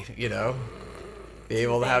hobby, Be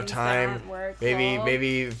able to have time.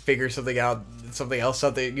 Maybe figure something out,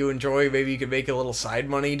 something you enjoy. Maybe you could make a little side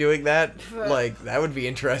money doing that. Like, that would be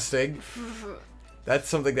interesting. That's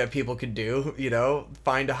something that people could do,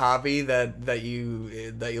 Find a hobby that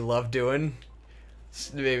you love doing.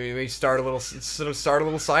 Maybe start a little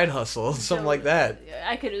side hustle, something like that.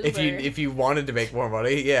 I could Uber. If you wanted to make more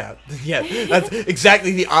money, yeah. That's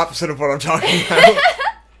exactly the opposite of what I'm talking about.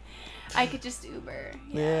 I could just Uber.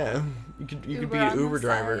 Yeah, you could be Uber an on Uber the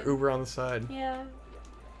driver. side. Uber on the side. Yeah.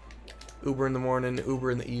 Uber in the morning,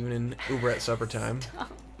 Uber in the evening, Uber at supper time.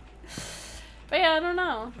 But yeah, I don't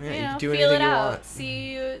know. Yeah, you know, do feel it anything you out.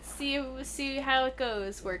 want. See how it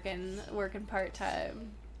goes working part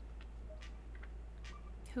time.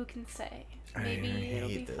 Who can say? Maybe it'll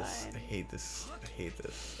be fine. I hate this. I hate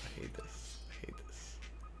this. I hate this. I hate this.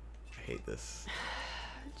 I hate this.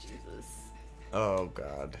 Jesus. Oh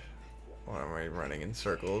god. Why am I running in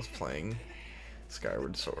circles playing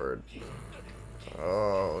Skyward Sword?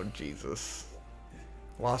 Oh Jesus.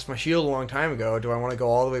 Lost my shield a long time ago. Do I want to go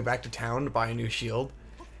all the way back to town to buy a new shield?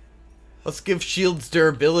 Let's give shields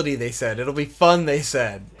durability, they said. It'll be fun, they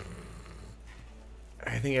said.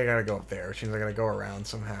 I think I gotta go up there, which means I gotta go around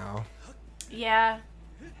somehow. Yeah,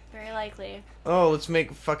 very likely. Oh, let's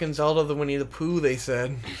make fucking Zelda the Winnie the Pooh, they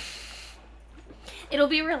said. It'll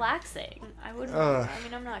be relaxing. I wouldn't. I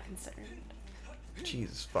mean, I'm not concerned.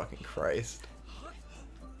 Jesus fucking Christ.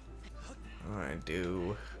 What do I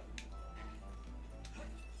do?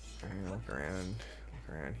 Look around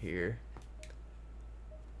here.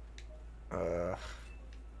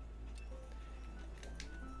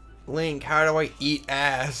 Link, how do I eat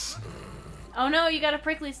ass? Oh no, you got a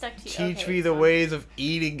prickly stuck to you. Teach me the ways of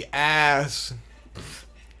eating ass.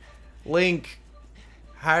 Link,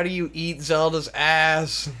 how do you eat Zelda's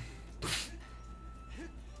ass?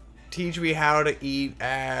 Teach me how to eat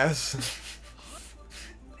ass.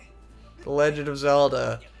 The Legend of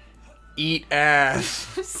Zelda. Eat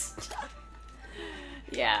ass.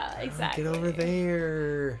 Yeah, exactly. Get over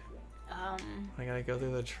there. I gotta go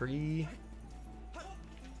through the tree.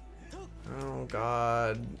 Oh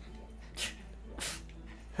god.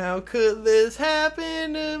 How could this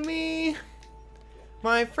happen to me?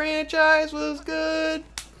 My franchise was good.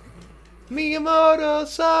 Miyamoto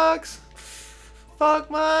sucks.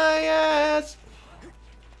 Fuck my ass.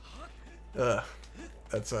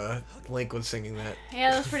 That's Link was singing that.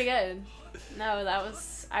 Yeah, that was pretty good. No, I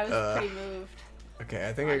was pretty moved. Okay,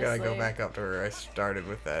 I think honestly. I gotta go back up to where I started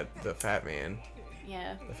with the fat man.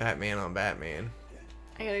 Yeah. The fat man on Batman.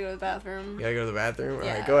 I gotta go to the bathroom. You gotta go to the bathroom?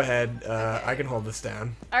 Yeah. Alright, go ahead. Okay. I can hold this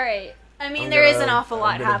down. Alright. I mean, there is an awful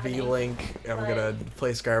lot happening. I'm gonna V-Link. I'm gonna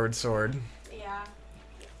play Skyward Sword. Yeah.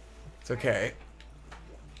 It's okay.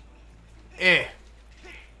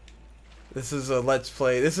 This is a let's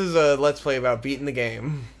play. This is a let's play about beating the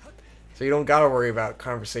game. So you don't gotta worry about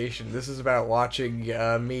conversation. This is about watching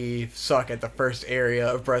me suck at the first area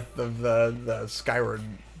of Breath of the Skyward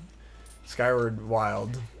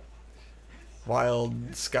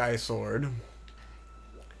Wild Sky Sword.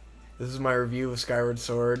 This is my review of Skyward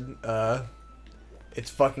Sword.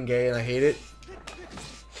 It's fucking gay and I hate it.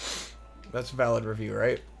 That's a valid review,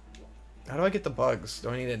 right? How do I get the bugs? Do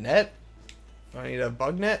I need a net? Do I need a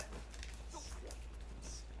bug net?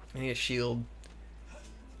 I need a shield.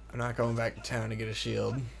 I'm not going back to town to get a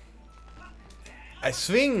shield. I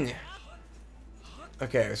swing!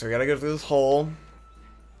 Okay, so we gotta go through this hole.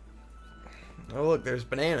 Oh look, there's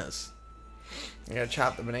bananas. I gotta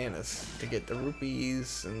chop the bananas to get the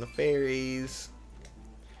rupees and the fairies.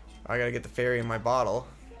 I gotta get the fairy in my bottle.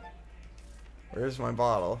 Where's my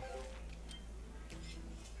bottle?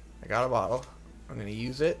 I got a bottle. I'm gonna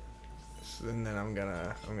use it. And then I'm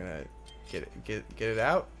gonna get it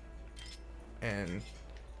out. And I'm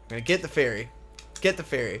gonna get the fairy. Get the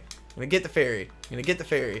fairy. I'm gonna get the fairy. I'm gonna get the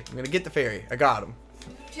fairy. I'm gonna get the fairy. I got him.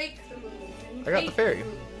 Take the move. I got the fairy.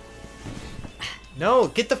 No,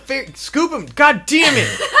 get the fairy. Scoop him. God damn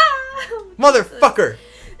it. Motherfucker.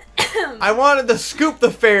 I wanted to scoop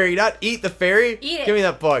the fairy, not eat the fairy. Eat it. Give me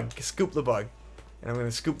that bug. Scoop the bug. And I'm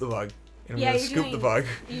gonna scoop the bug. And I'm gonna scoop the bug.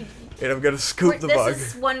 And I'm gonna scoop the bug.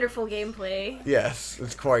 This is wonderful gameplay. Yes,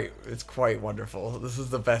 it's quite wonderful. This is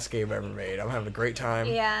the best game ever made. I'm having a great time.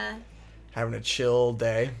 Yeah. Having a chill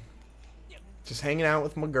day. Just hanging out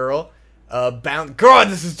with my girl. God,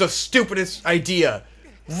 this is the stupidest idea.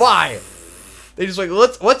 Why? They just like,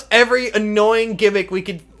 what's every annoying gimmick we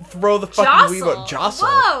could throw the fucking Weebo? Jostle.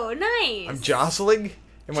 Whoa, nice. I'm jostling?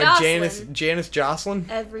 Am I Janice Jocelyn?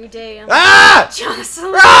 Every day I'm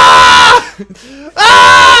jostling. Ah!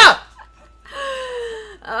 Ah!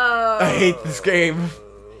 Oh. I hate this game.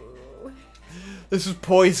 This is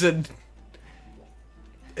poison.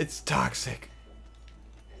 It's toxic.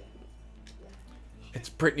 It's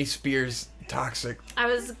Britney Spears toxic. I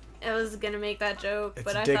was gonna make that joke,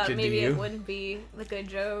 but I thought maybe it wouldn't be the good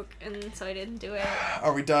joke, and so I didn't do it.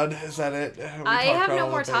 Are we done? Is that it? I have no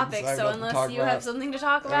more topics, so unless you have something to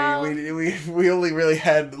talk about. I mean, we only really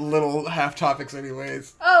had little half topics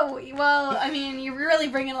anyways. Oh, well, I mean, you're really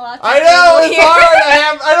bringing a lot to I know, it's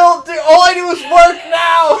hard! All I do is work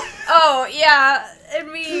now! Oh, yeah,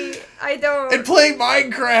 I don't... And play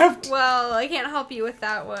Minecraft! Well, I can't help you with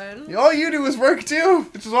that one. All you do is work too!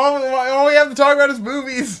 It's all we have to talk about is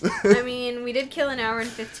movies! I mean, we did kill an hour and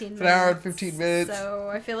 15 minutes. An hour and 15 minutes. So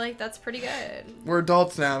I feel like that's pretty good. We're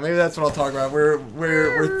adults now. Maybe that's what I'll talk about.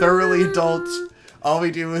 We're thoroughly adults. All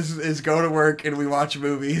we do is go to work and we watch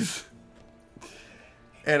movies.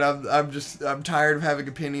 And I'm tired of having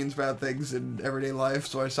opinions about things in everyday life,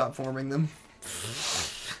 so I stopped forming them.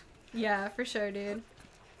 Yeah, for sure, dude.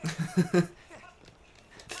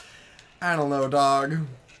 I don't know, dog.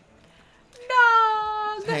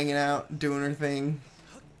 Dog! Hanging out, doing her thing.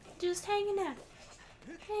 Just hanging out.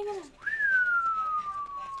 Hanging out.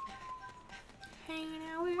 Hanging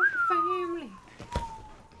out with the family.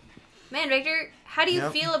 Man, Victor, how do you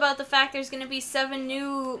feel about the fact there's going to be 7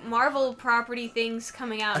 new Marvel property things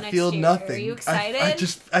coming out next year? I feel nothing. Are you excited?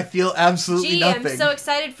 I feel absolutely nothing. I'm so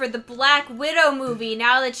excited for the Black Widow movie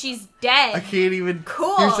now that she's dead. I can't even...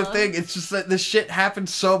 Cool. Here's the thing. It's just that this shit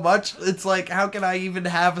happens so much. It's like, how can I even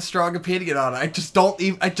have a strong opinion on it? I just don't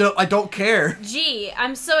even... I don't care. Gee,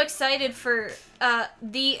 I'm so excited for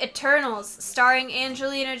The Eternals starring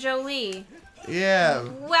Angelina Jolie. Yeah.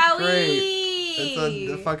 Wowie! Great.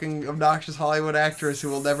 It's a fucking obnoxious Hollywood actress who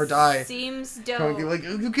will never die. Seems dope. Like,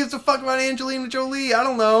 who gives a fuck about Angelina Jolie? I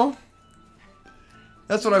don't know.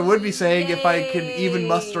 That's what I would be saying if I could even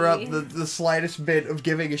muster up the slightest bit of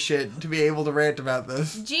giving a shit to be able to rant about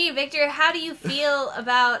this. Gee, Victor, how do you feel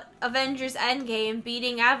about Avengers Endgame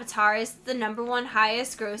beating Avatar as the #1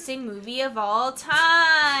 highest grossing movie of all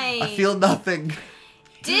time? I feel nothing.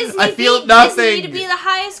 Disney beat Disney to be the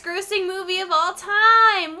highest grossing movie of all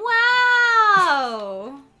time.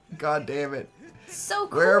 Wow. God damn it. So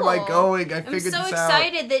cool. Where am I going? I figured this out. I'm so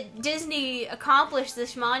excited that Disney accomplished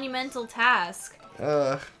this monumental task.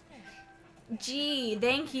 Gee,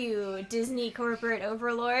 thank you, Disney corporate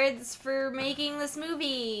overlords, for making this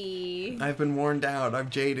movie. I've been worn down.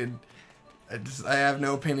 I'm jaded. I have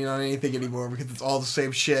no opinion on anything anymore because it's all the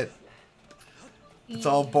same shit. It's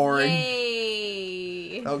all boring.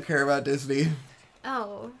 Yay. I don't care about Disney.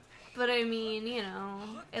 Oh, but I mean, you know,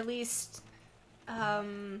 at least,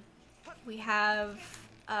 we have,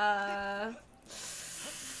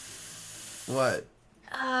 What?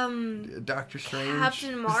 Doctor Strange?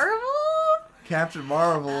 Captain Marvel? Captain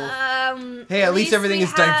Marvel? Hey, at least everything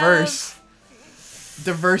is diverse.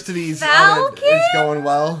 Diversity is going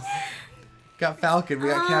well. Got Falcon, we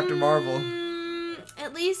got Captain Marvel.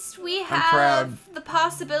 At least we have the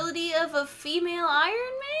possibility of a female Iron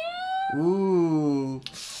Man? Ooh.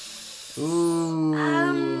 Ooh.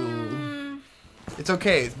 It's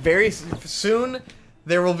okay. Very soon,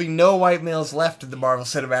 there will be no white males left in the Marvel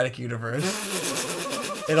Cinematic Universe.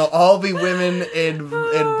 It'll all be women and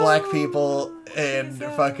black people and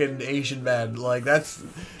fucking Asian men. Like, that's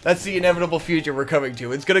the inevitable future we're coming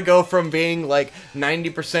to. It's gonna go from being like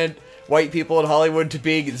 90% white people in Hollywood to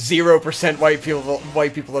being 0% white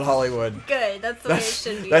people in Hollywood. Good, that's the way it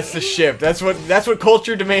should be. That's the shift. That's what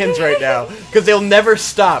culture demands right now. Because they'll never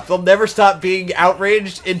stop. They'll never stop being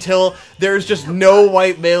outraged until there's just no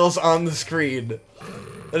white males on the screen.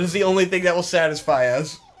 That is the only thing that will satisfy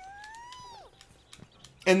us.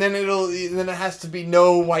 And then it has to be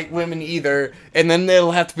no white women either, and then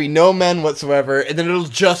there'll have to be no men whatsoever, and then it'll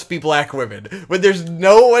just be black women. When there's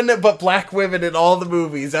no one but black women in all the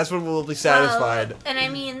movies, that's when we'll be satisfied. Well, and I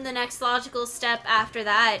mean, the next logical step after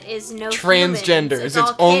that is no transgenders.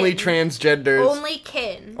 It's only transgenders. Only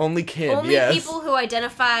kin. Only kin, only yes. people who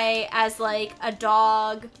identify as, like, a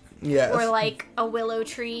dog. Yes. Or, like, a willow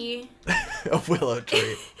tree. A willow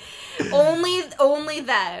tree. Only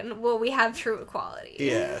then will we have true equality.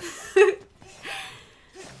 Yes.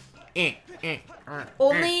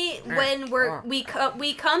 Only when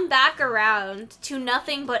we come back around to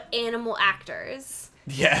nothing but animal actors.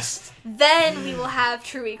 Yes. Then we will have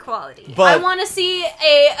true equality. But I want to see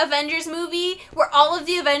a Avengers movie where all of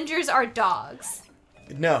the Avengers are dogs.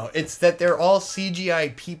 No, it's that they're all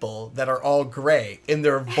CGI people that are all gray, and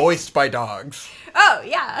they're voiced by dogs. Oh,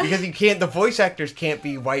 yeah. Because the voice actors can't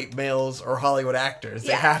be white males or Hollywood actors.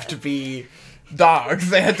 They have to be dogs.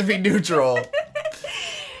 They have to be neutral.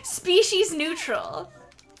 Species neutral.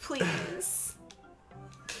 Please.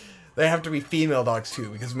 They have to be female dogs, too,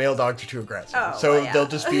 because male dogs are too aggressive. Oh, so well, yeah. They'll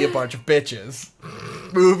just be a bunch of bitches.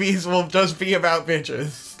 Movies will just be about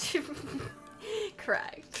bitches.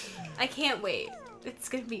 Correct. I can't wait. It's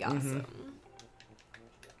gonna be awesome.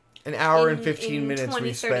 An hour and 15 minutes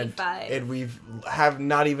we spent, and have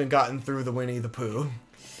not even gotten through the Winnie the Pooh.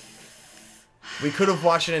 We could have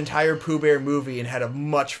watched an entire Pooh Bear movie and had a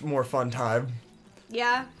much more fun time.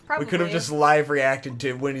 Yeah, probably. We could have just live reacted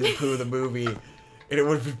to Winnie the Pooh the movie, and it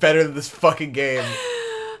would have been better than this fucking game.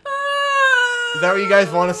 Is that what you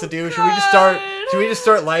guys want us to do? Should we just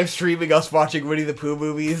start live streaming us watching Winnie the Pooh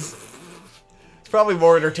movies? probably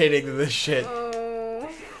more entertaining than this shit. Oh.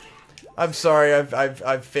 I'm sorry,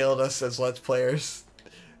 I've failed us as Let's Players.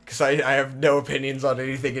 Because I have no opinions on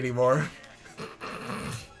anything anymore.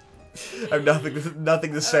 I have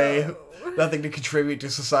nothing to say, nothing to contribute to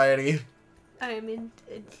society. I am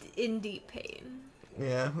in deep pain.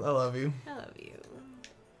 Yeah, I love you. I love you.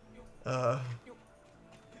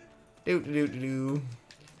 Do.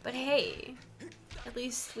 But hey, at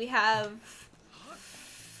least we have,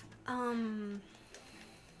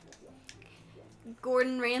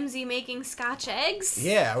 Gordon Ramsay making Scotch eggs.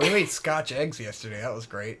 Yeah, we made Scotch eggs yesterday. That was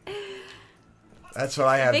great. That's what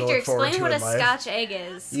I have Victor, to look forward to in life. explain what a Scotch egg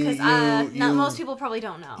is, because not most people probably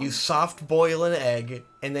don't know. You soft boil an egg,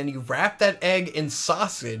 and then you wrap that egg in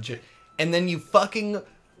sausage, and then you fucking,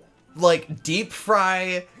 like, deep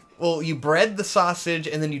fry. Well, you bread the sausage,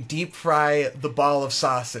 and then you deep fry the ball of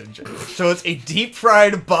sausage. So it's a deep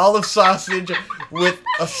fried ball of sausage with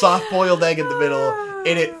a soft boiled egg in the middle,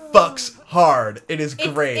 and it fucks hard. It is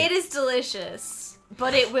great. It is delicious,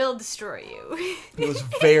 but it will destroy you. It was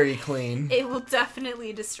very clean. It will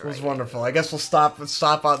definitely destroy you. It was wonderful. I guess we'll stop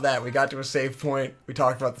on that. We got to a save point. We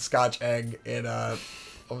talked about the Scotch egg, and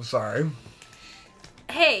I'm sorry.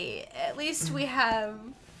 Hey, at least we have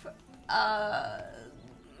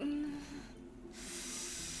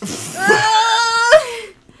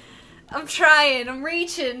I'm trying. I'm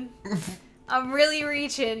reaching. I'm really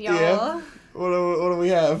reaching, y'all. Yeah. What do we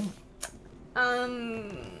have?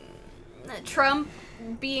 Trump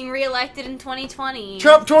being reelected in 2020.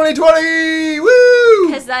 Trump 2020! Woo!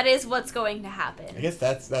 Because that is what's going to happen. I guess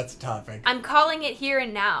that's a topic. I'm calling it here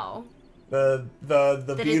and now. The that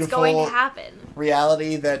beautiful it's going to happen.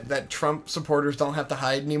 Reality that Trump supporters don't have to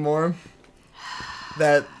hide anymore.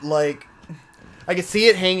 That, like, I could see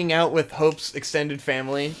it hanging out with Hope's extended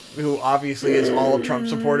family, who obviously is all Trump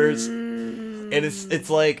supporters. And it's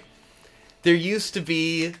like, there used to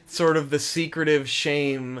be sort of the secretive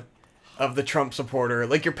shame of the Trump supporter.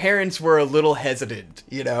 Like, your parents were a little hesitant,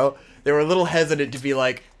 you know? They were a little hesitant to be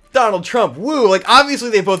like, Donald Trump, woo! Like, obviously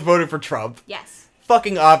they both voted for Trump. Yes.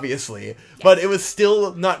 Fucking obviously. Yes. But it was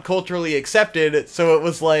still not culturally accepted, so it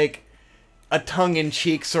was like a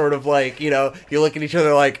tongue-in-cheek sort of like, you know, you look at each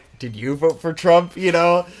other like, did you vote for Trump? You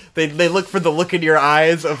know? They look for the look in your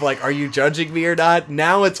eyes of like, are you judging me or not?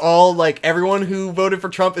 Now it's all like, everyone who voted for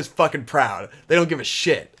Trump is fucking proud. They don't give a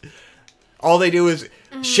shit. All they do is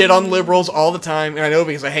shit on liberals all the time, and I know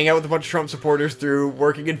because I hang out with a bunch of Trump supporters through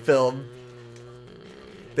working in film.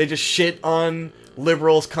 They just shit on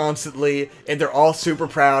liberals constantly, and they're all super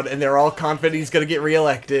proud, and they're all confident he's gonna get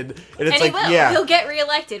reelected. And it's like, yeah. He'll get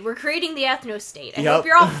reelected. We're creating the ethno-state. I hope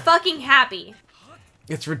you're all fucking happy.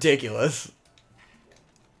 It's ridiculous.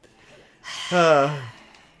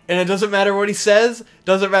 And it doesn't matter what he says,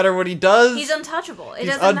 doesn't matter what he does. He's untouchable.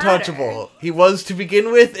 He's untouchable. Matter. He was to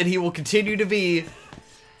begin with, and he will continue to be.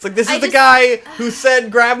 It's like, this is the guy who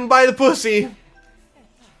said grab him by the pussy.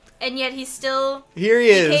 And yet he's still... Here he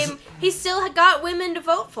is. He still got women to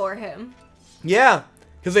vote for him. Yeah,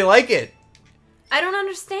 because they like it. I don't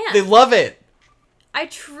understand. They love it. I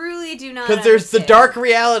truly do not Because there's the dark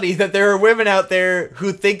reality that there are women out there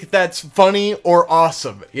who think that's funny or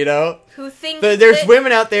awesome, you know? Who think there's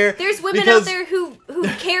women out there... There's women out there who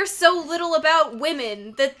care so little about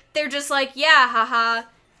women that they're just like, yeah, haha,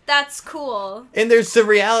 that's cool. And there's the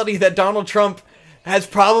reality that Donald Trump has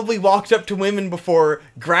probably walked up to women before,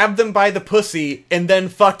 grabbed them by the pussy, and then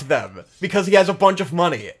fucked them. Because he has a bunch of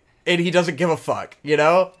money. And he doesn't give a fuck, you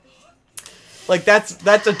know? Like, that's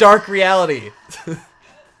a dark reality.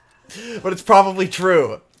 But it's probably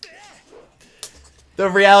true.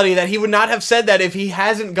 The reality that he would not have said that if he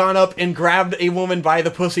hasn't gone up and grabbed a woman by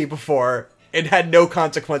the pussy before and had no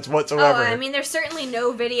consequence whatsoever. Oh, I mean, there's certainly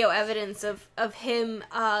no video evidence of him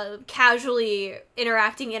casually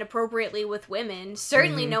interacting inappropriately with women.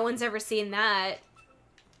 Certainly no one's ever seen that.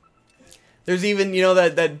 There's even, you know,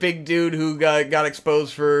 that big dude who got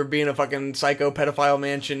exposed for being a fucking psycho pedophile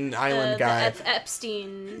mansion island guy.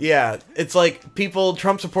 Epstein. Yeah, it's like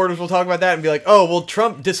Trump supporters will talk about that and be like, oh, well,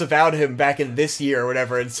 Trump disavowed him back in this year or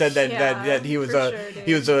whatever, and said that he was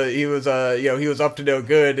he was up to no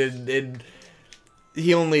good, and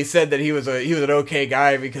he only said that he was an okay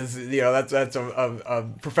guy because, you know, that's a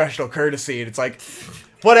professional courtesy, and it's like,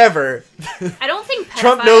 whatever. I don't think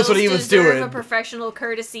Trump knows what he was doing. A professional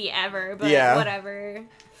courtesy ever, but yeah. Whatever.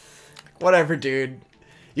 Whatever, dude.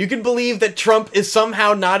 You can believe that Trump is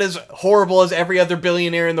somehow not as horrible as every other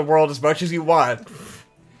billionaire in the world as much as you want.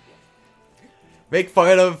 Make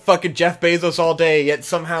fun of fucking Jeff Bezos all day, yet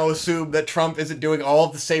somehow assume that Trump isn't doing all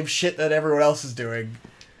of the same shit that everyone else is doing.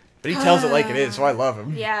 But he tells it like it is, so I love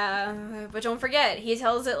him. Yeah, but don't forget, he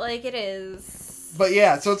tells it like it is. But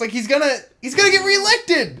yeah, so it's like he's gonna get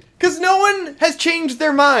reelected because no one has changed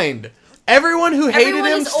their mind. Everyone who hated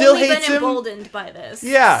him still hates him. Everyone has only been emboldened by this.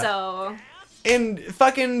 Yeah. So. And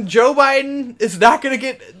fucking Joe Biden is not gonna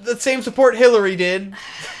get the same support Hillary did.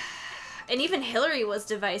 And even Hillary was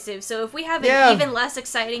divisive, so if we have an even less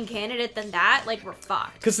exciting candidate than that, like, we're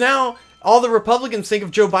fucked. Because now all the Republicans think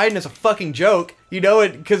of Joe Biden as a fucking joke. You know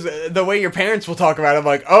it, because the way your parents will talk about him,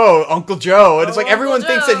 like, oh, Uncle Joe. And it's like, everyone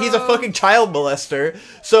thinks that he's a fucking child molester.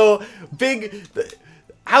 So,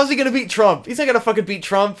 how's he gonna beat Trump? He's not gonna fucking beat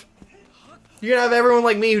Trump. You're gonna have everyone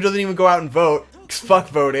like me who doesn't even go out and vote. 'Cause fuck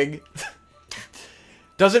voting.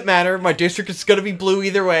 Doesn't matter. My district is gonna be blue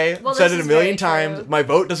either way. Well, I've said it a million times. True. My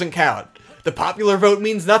vote doesn't count. The popular vote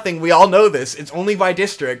means nothing. We all know this. It's only by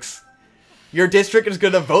districts. Your district is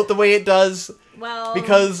gonna vote the way it does. Well,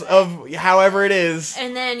 because of however it is.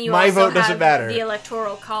 And then you my also vote doesn't have matter. The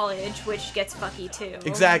Electoral College, which gets fucky too.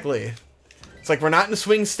 Exactly. It's like we're not in a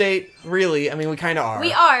swing state, really. I mean, we kind of are.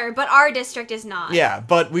 We are, but our district is not. Yeah,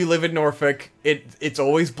 but we live in Norfolk. It's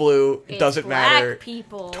always blue. It doesn't matter.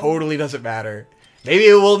 People. Totally doesn't matter. Maybe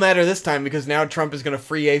it will matter this time because now Trump is gonna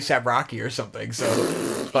free ASAP Rocky or something. So,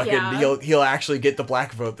 fucking, he'll actually get the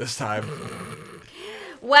black vote this time.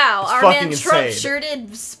 Wow, it's our man Trump insane. sure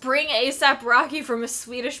did spring ASAP Rocky from a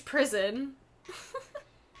Swedish prison.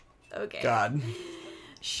 Okay. God.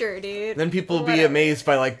 Sure, dude. Then people will be amazed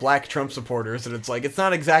by, like, black Trump supporters, and it's like, it's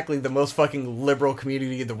not exactly the most fucking liberal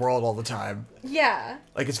community in the world all the time. Yeah.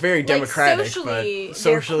 Like, it's very democratic, socially, but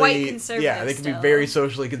socially, they're quite conservative. Yeah, they can be very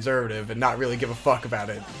socially conservative and not really give a fuck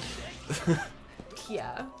about it.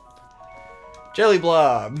 Yeah. Jelly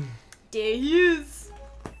Blob. There he is.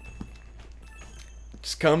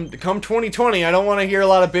 Just come 2020, I don't want to hear a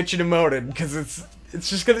lot of bitching and moaning, because it's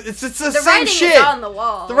just gonna, it's the same shit. The writing is on the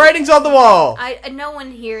wall. The writing's on the wall. No one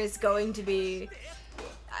here is going to be,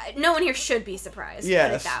 no one here should be surprised.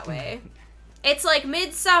 Yes. Put it that way. It's like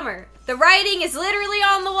Midsummer. The writing is literally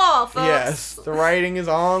on the wall, folks. Yes, the writing is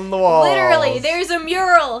on the wall. Literally, there's a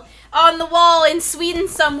mural on the wall in Sweden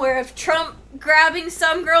somewhere of Trump grabbing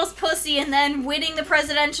some girl's pussy and then winning the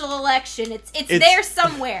presidential election. It's there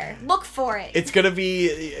somewhere. Look for it. It's gonna be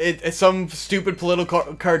it's some stupid political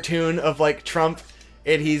cartoon of like Trump,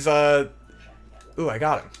 and he's ooh, I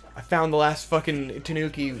got him. I found the last fucking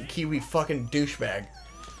Tanuki Kiwi fucking douchebag.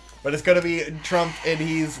 But it's gonna be Trump, and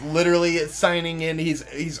he's literally signing in.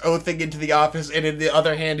 He's oathing into the office, and in the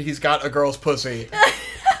other hand, he's got a girl's pussy.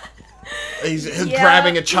 he's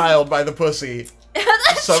grabbing a child by the pussy.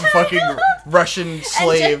 Some fucking Russian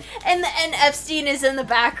slave. And Epstein is in the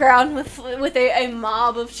background with a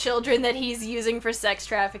mob of children that he's using for sex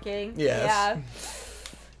trafficking. Yes. Yeah.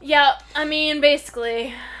 Yeah. I mean,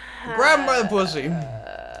 basically. Grab him by the pussy.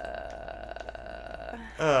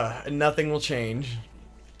 And nothing will change.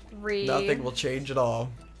 Nothing will change at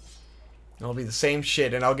all. It'll be the same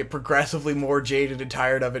shit, and I'll get progressively more jaded and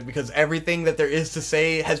tired of it because everything that there is to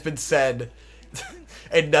say has been said,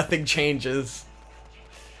 and nothing changes.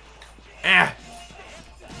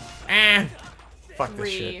 Fuck this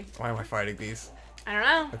shit. Why am I fighting these? I don't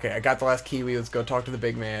know. Okay, I got the last kiwi. Let's go talk to the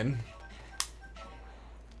big man.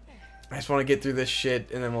 I just want to get through this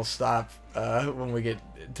shit, and then we'll stop when we get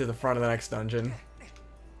to the front of the next dungeon.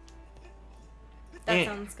 That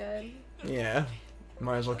sounds good. Yeah,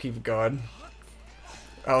 might as well keep it going.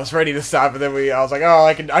 I was ready to stop, but then I was like, oh,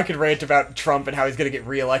 I could rant about Trump and how he's gonna get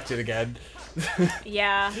reelected again.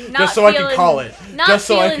 Yeah, just so I can call it. Just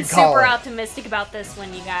so I can call super it. Optimistic about this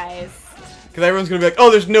one, you guys. Because everyone's gonna be like,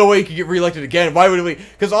 oh, there's no way he could get reelected again. Why would we?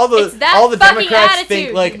 Because all the Democrats attitude,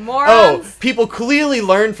 think like, morons. oh, people clearly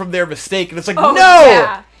learned from their mistake, and it's like, oh, no.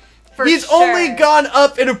 Yeah. He's only gone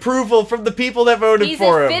up in approval from the people that voted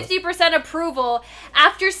for him. He's at 50% approval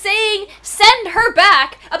after saying, send her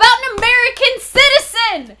back, about an American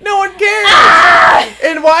citizen! No one cares! Ah!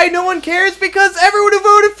 And why no one cares? Because everyone who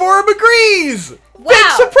voted for him agrees! Wow. Big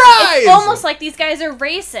surprise! It's almost like these guys are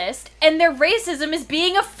racist, and their racism is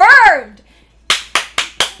being affirmed!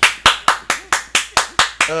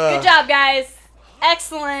 Good job, guys.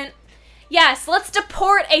 Excellent. Yes, let's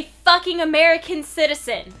deport a fucking American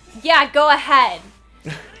citizen. Yeah, go ahead.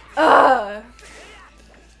 Ugh.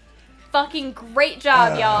 Fucking great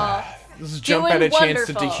job, y'all. This is jump at a chance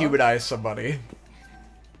to dehumanize somebody.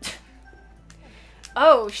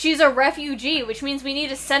 Oh, she's a refugee, which means we need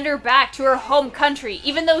to send her back to her home country,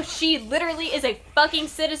 even though she literally is a fucking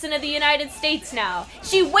citizen of the United States now.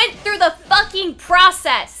 She went through the fucking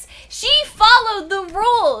process. She followed the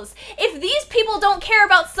rules. If these people don't care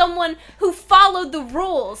about someone who followed the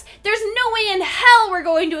rules, there's no way in hell we're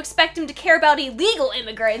going to expect them to care about illegal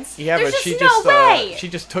immigrants. Yeah, there's but just no way. She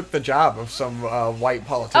just took the job of some white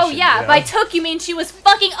politician. Oh yeah, you know? by took you mean she was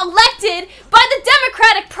fucking elected by the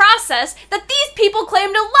democratic process that these people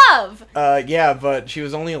claim to love. Yeah, but she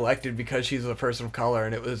was only elected because she's a person of color,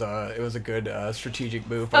 and it was a good strategic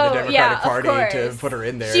move by the Democratic Party to put her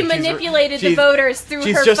in there. She manipulated the voters through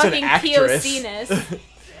her fucking POC-ness.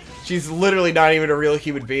 She's literally not even a real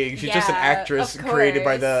human being. She's just an actress created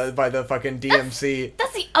by the fucking DMC.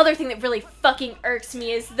 That's the other thing that really fucking irks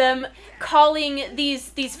me is them calling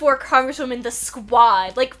these 4 congresswomen the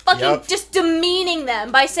squad. Like, fucking just demeaning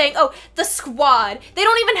them by saying, oh, the squad. They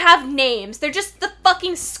don't even have names. They're just the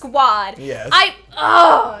fucking squad. Yes.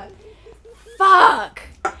 Fuck.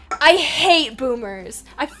 I hate boomers.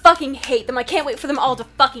 I fucking hate them. I can't wait for them all to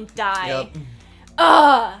fucking die. Yep.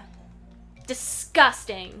 Ugh.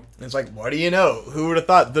 Disgusting. It's like, what do you know? Who would have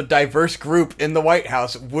thought the diverse group in the White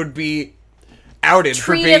House would be outed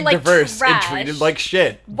for being like diverse and treated like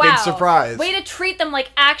shit? Wow. Big surprise. Way to treat them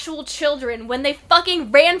like actual children when they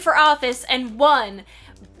fucking ran for office and won.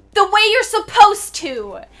 The way you're supposed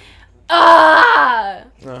to.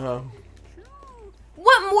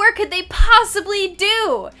 What more could they possibly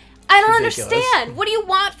do? I don't understand. What do you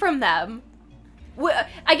want from them?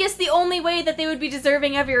 I guess the only way that they would be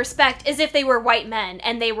deserving of your respect is if they were white men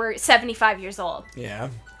and they were 75 years old. Yeah.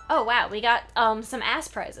 Oh, wow. We got some ass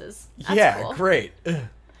prizes. That's cool. Great.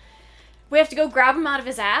 We have to go grab him out of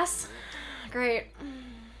his ass? Great.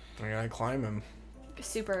 I gotta climb him.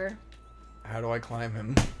 Super. How do I climb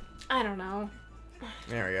him? I don't know.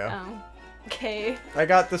 There we go. Oh. Okay. I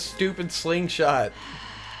got the stupid slingshot.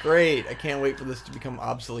 Great. I can't wait for this to become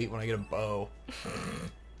obsolete when I get a bow.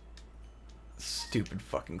 Stupid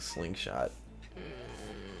fucking slingshot.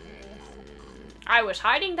 I was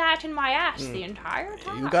hiding that in my ass the entire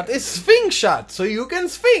time. You got a swing shot, so you can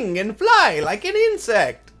swing and fly like an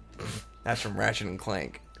insect. That's from Ratchet and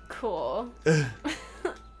Clank. Cool.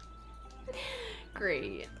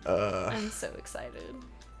 Great. I'm so excited.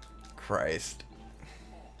 Christ.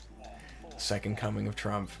 Second coming of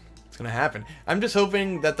Trump. It's gonna happen. I'm just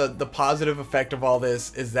hoping that the positive effect of all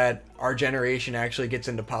this is that our generation actually gets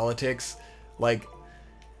into politics. Like,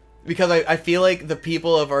 because I feel like the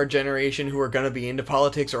people of our generation who are going to be into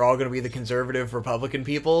politics are all going to be the conservative Republican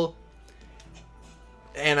people.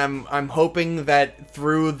 And I'm hoping that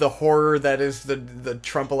through the horror that is the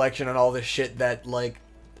Trump election and all this shit that, like,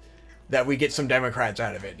 that we get some Democrats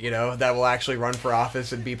out of it, you know? That will actually run for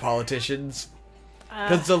office and be politicians.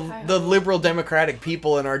 Because the liberal democratic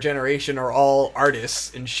people in our generation are all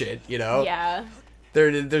artists and shit, you know? Yeah.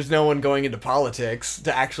 There's no one going into politics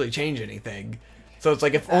to actually change anything. So it's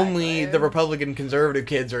like, if only the Republican conservative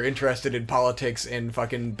kids are interested in politics and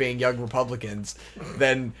fucking being young Republicans,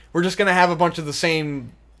 then we're just going to have a bunch of the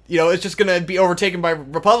same, you know, it's just going to be overtaken by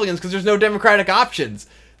Republicans because there's no Democratic options.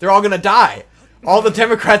 They're all going to die. All the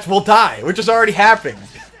Democrats will die, which is already happening.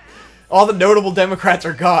 All the notable Democrats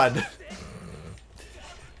are gone.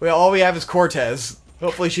 All we have is Cortez.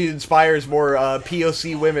 Hopefully she inspires more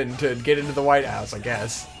POC women to get into the White House, I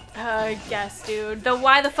guess. I guess, dude. Though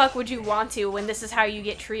why the fuck would you want to when this is how you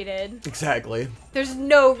get treated? Exactly. There's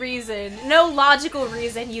no reason, no logical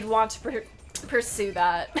reason you'd want to pursue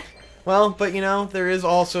that. Well, but you know, there is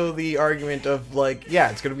also the argument of, like, yeah,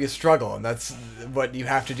 it's going to be a struggle, and that's what you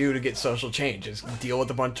have to do to get social change, is deal with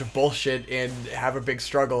a bunch of bullshit and have a big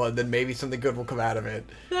struggle, and then maybe something good will come out of it.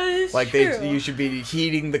 That is like, true. You should be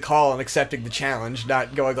heeding the call and accepting the challenge,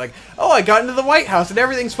 not going like, oh, I got into the White House and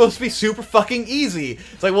everything's supposed to be super fucking easy.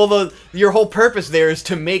 It's like, well, your whole purpose there is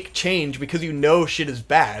to make change because you know shit is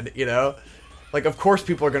bad, you know? Like, of course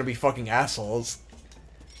people are going to be fucking assholes.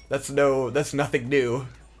 That's nothing new.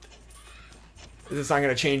 It's not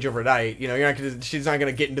going to change overnight. You know, she's not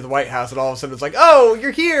going to get into the White House and all of a sudden it's like, oh,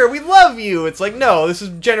 you're here, we love you. It's like, no, this is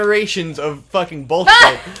generations of fucking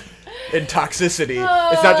bullshit and toxicity.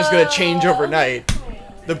 It's not just going to change overnight.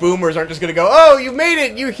 The boomers aren't just going to go, oh, you made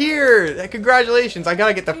it, you're here. Congratulations, I got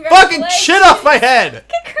to get the fucking shit off my head.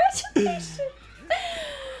 Congratulations.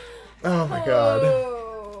 Oh my god.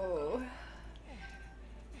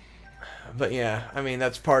 But yeah, I mean,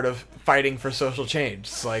 that's part of fighting for social change.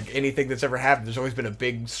 It's like anything that's ever happened, there's always been a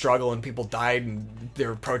big struggle and people died and there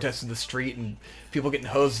were protests in the street and people getting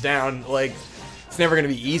hosed down. Like, it's never going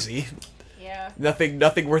to be easy. Yeah. Nothing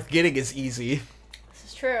worth getting is easy. This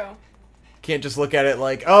is true. Can't just look at it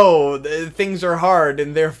like, oh, things are hard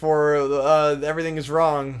and therefore everything is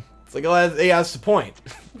wrong. It's like, oh, yeah, that's the point.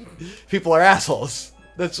 People are assholes.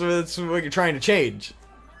 That's what you're trying to change.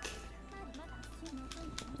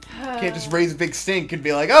 Can't just raise a big stink and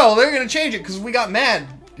be like, oh, they're gonna change it because we got mad.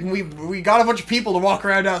 And we got a bunch of people to walk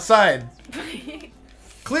around outside.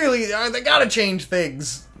 Clearly, they gotta change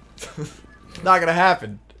things. Not gonna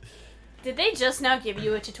happen. Did they just now give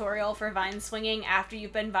you a tutorial for vine swinging after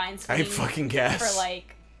you've been vine swinging I fucking guess. for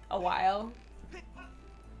like a while?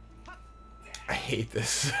 I hate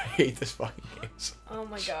this. I hate this fucking game. Oh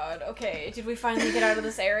my god. Okay, did we finally get out of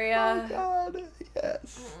this area? Oh god,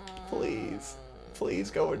 yes. Please.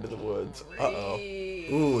 Please go into the woods. Uh-oh.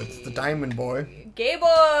 Ooh, it's the diamond boy. Gay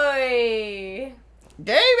boy!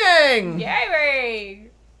 Gaming!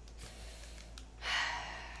 Gaming!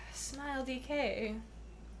 Smile DK.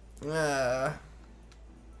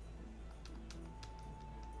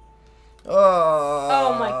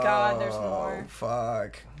 Oh my god, there's more.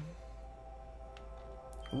 Fuck.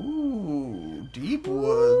 Ooh, deep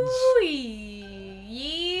woods. Ooh,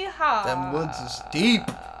 yeehaw. Them woods is deep.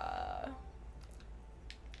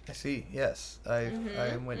 I see, yes. I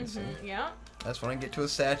am witnessing. Yeah. That's when I get to a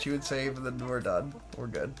statue and save, and then we're done. We're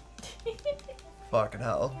good. Fucking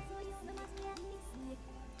hell.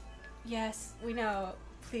 Yes, we know.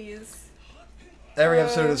 Please. Every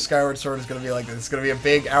episode of Skyward Sword is going to be like this. It's going to be a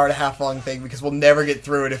big hour-and-a-half long thing because we'll never get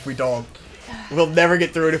through it if we don't. We'll never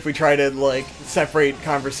get through it if we try to, like, separate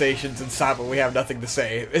conversations and stop when we have nothing to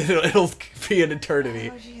say. It'll be an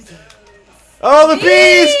eternity. Oh, Jesus. Oh, the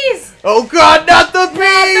bees! Oh, God, not the bees!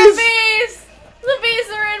 Not the bees! The bees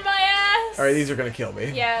are in my ass! Alright, these are going to kill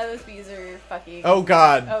me. Yeah, those bees are fucking... Oh,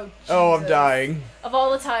 God. Oh, Jesus. Oh, I'm dying. Of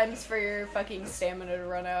all the times for your fucking stamina to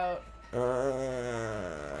run out.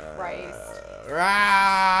 Christ.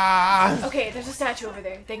 Rah! Okay, there's a statue over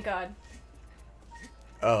there. Thank God.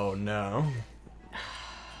 Oh, no.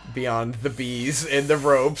 Beyond the bees and the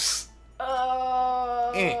ropes.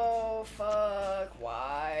 Oh, fuck.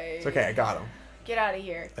 Why? It's okay, I got him. Get out of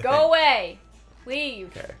here. Go away!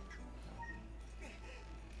 Leave. Okay.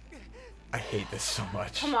 I hate this so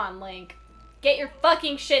much. Come on, Link. Get your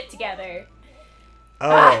fucking shit together.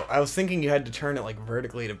 Oh, I was thinking you had to turn it like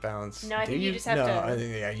vertically to bounce. No, I think you just have to... No, I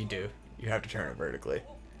think, yeah, you do. You have to turn it vertically.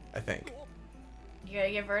 I think. You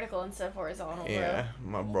gotta get vertical instead of horizontal, bro. Yeah,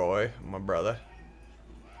 my boy, my brother.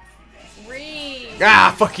 Reed!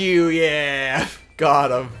 Ah, fuck you, yeah!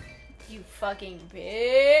 Got him. You fucking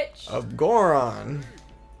bitch! Of Goron.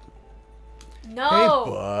 No!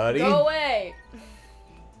 Hey, buddy. Go away!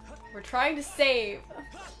 We're trying to save.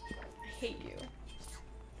 I hate you.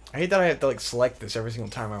 I hate that I have to, like, select this every single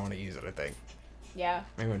time I want to use it, I think. Yeah.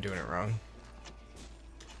 Maybe I'm doing it wrong.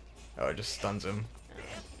 Oh, it just stuns him.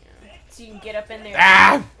 So you can get up in there.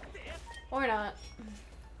 Ah! Or not.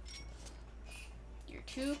 You're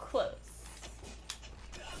too close.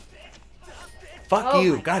 Fuck Oh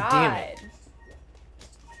you, my God damn it. God.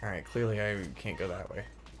 Alright, clearly I can't go that way.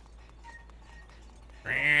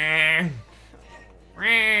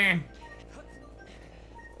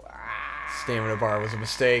 Stamina bar was a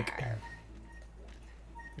mistake.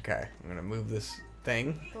 Okay, I'm gonna move this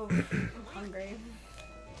thing. Oh, I'm hungry.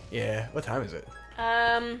 Yeah, what time is it?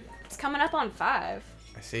 It's coming up on 5.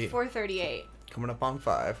 I see. 4:38. Coming up on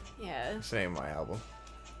 5. Yeah. That's the name of my album.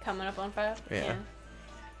 Coming up on 5? Yeah.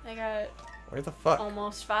 I got Where the fuck?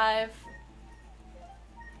 almost 5.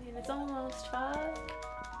 And it's almost 5.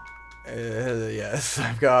 Yes,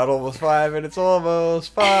 I've got almost 5 and it's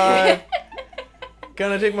almost 5.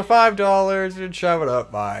 Gonna take my $5 and shove it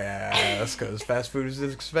up my ass because fast food is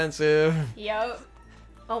expensive. Yep.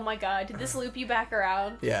 Oh my god, did this loop you back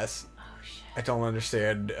around? Yes. Oh shit. I don't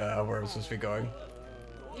understand where I'm supposed to be going.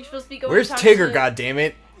 You're supposed to be going Where's to talk Tigger, to...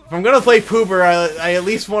 goddammit? If I'm gonna play Pooper, I at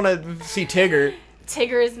least want to see Tigger.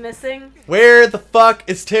 Tigger is missing. Where the fuck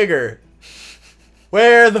is Tigger?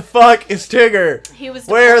 Where the fuck is Tigger? He was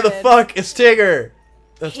Where the deported. fuck is Tigger?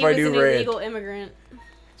 That's He my was new an raid. illegal immigrant.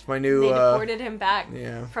 It's my new, They deported him back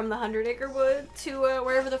yeah. from the 100 Acre Wood to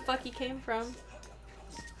wherever the fuck he came from.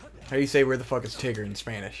 How do you say where the fuck is Tigger in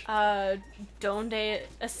Spanish? Donde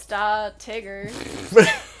está Tigger?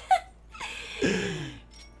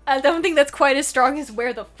 I don't think that's quite as strong as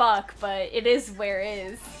where the fuck, but it is where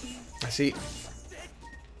is. I see.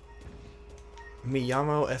 Me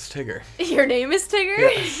llamo es Tigger. Your name is Tigger?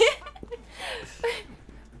 Yes.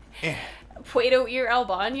 Eh. Puedo ir al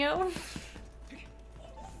baño?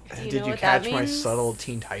 Do Did know you what that catch my means? subtle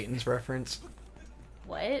Teen Titans reference?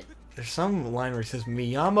 What? There's some line where it says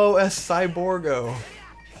 "Mi llamo es Cyborgo."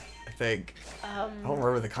 I think. I don't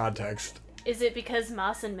remember the context. Is it because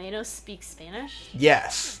Mas and Menos speak Spanish?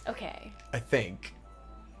 Yes, Okay. I think.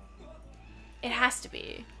 It has to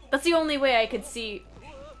be. That's the only way I could see.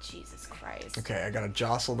 Jesus Christ. Okay, I gotta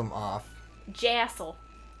jostle them off. Jassel.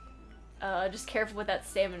 Just careful with that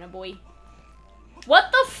stamina, boy.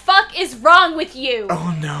 What the fuck is wrong with you?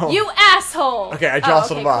 Oh no. You asshole! Okay, I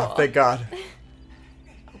jostled him off. Cool. Thank God.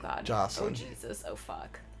 Oh god. Jocelyn. Oh Jesus. Oh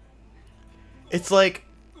fuck. It's like,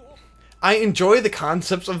 I enjoy the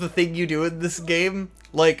concepts of the thing you do in this game.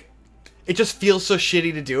 Like, it just feels so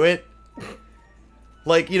shitty to do it.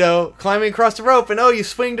 Like, you know, climbing across the rope and, oh, you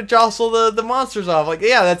swing to jostle the monsters off. Like,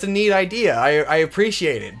 yeah, that's a neat idea. I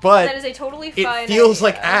appreciate it. But that is a totally fine it feels idea.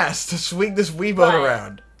 like ass to swing this Wiimote But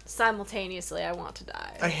around. simultaneously, I want to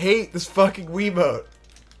die. I hate this fucking Wiimote.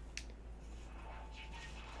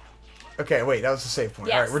 Okay, wait, that was the save point.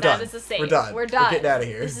 Yes, Alright, we're that done. is the save. We're done. We're done. We're getting out of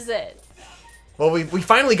here. This is it. Well, we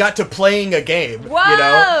finally got to playing a game, Whoa! you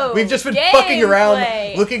know? We've just been fucking around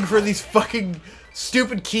Gameplay! looking for these fucking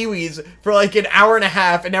stupid Kiwis for like an hour and a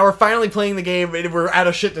half, and now we're finally playing the game and we're out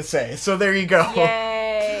of shit to say. So there you go.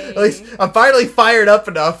 Yay! At least I'm finally fired up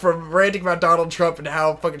enough from ranting about Donald Trump and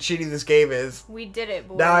how fucking shitty this game is. We did it,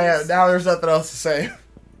 boys. Now there's nothing else to say.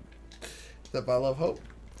 Except I love Hope.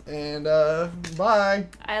 And, bye.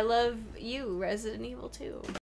 I love you, Resident Evil 2.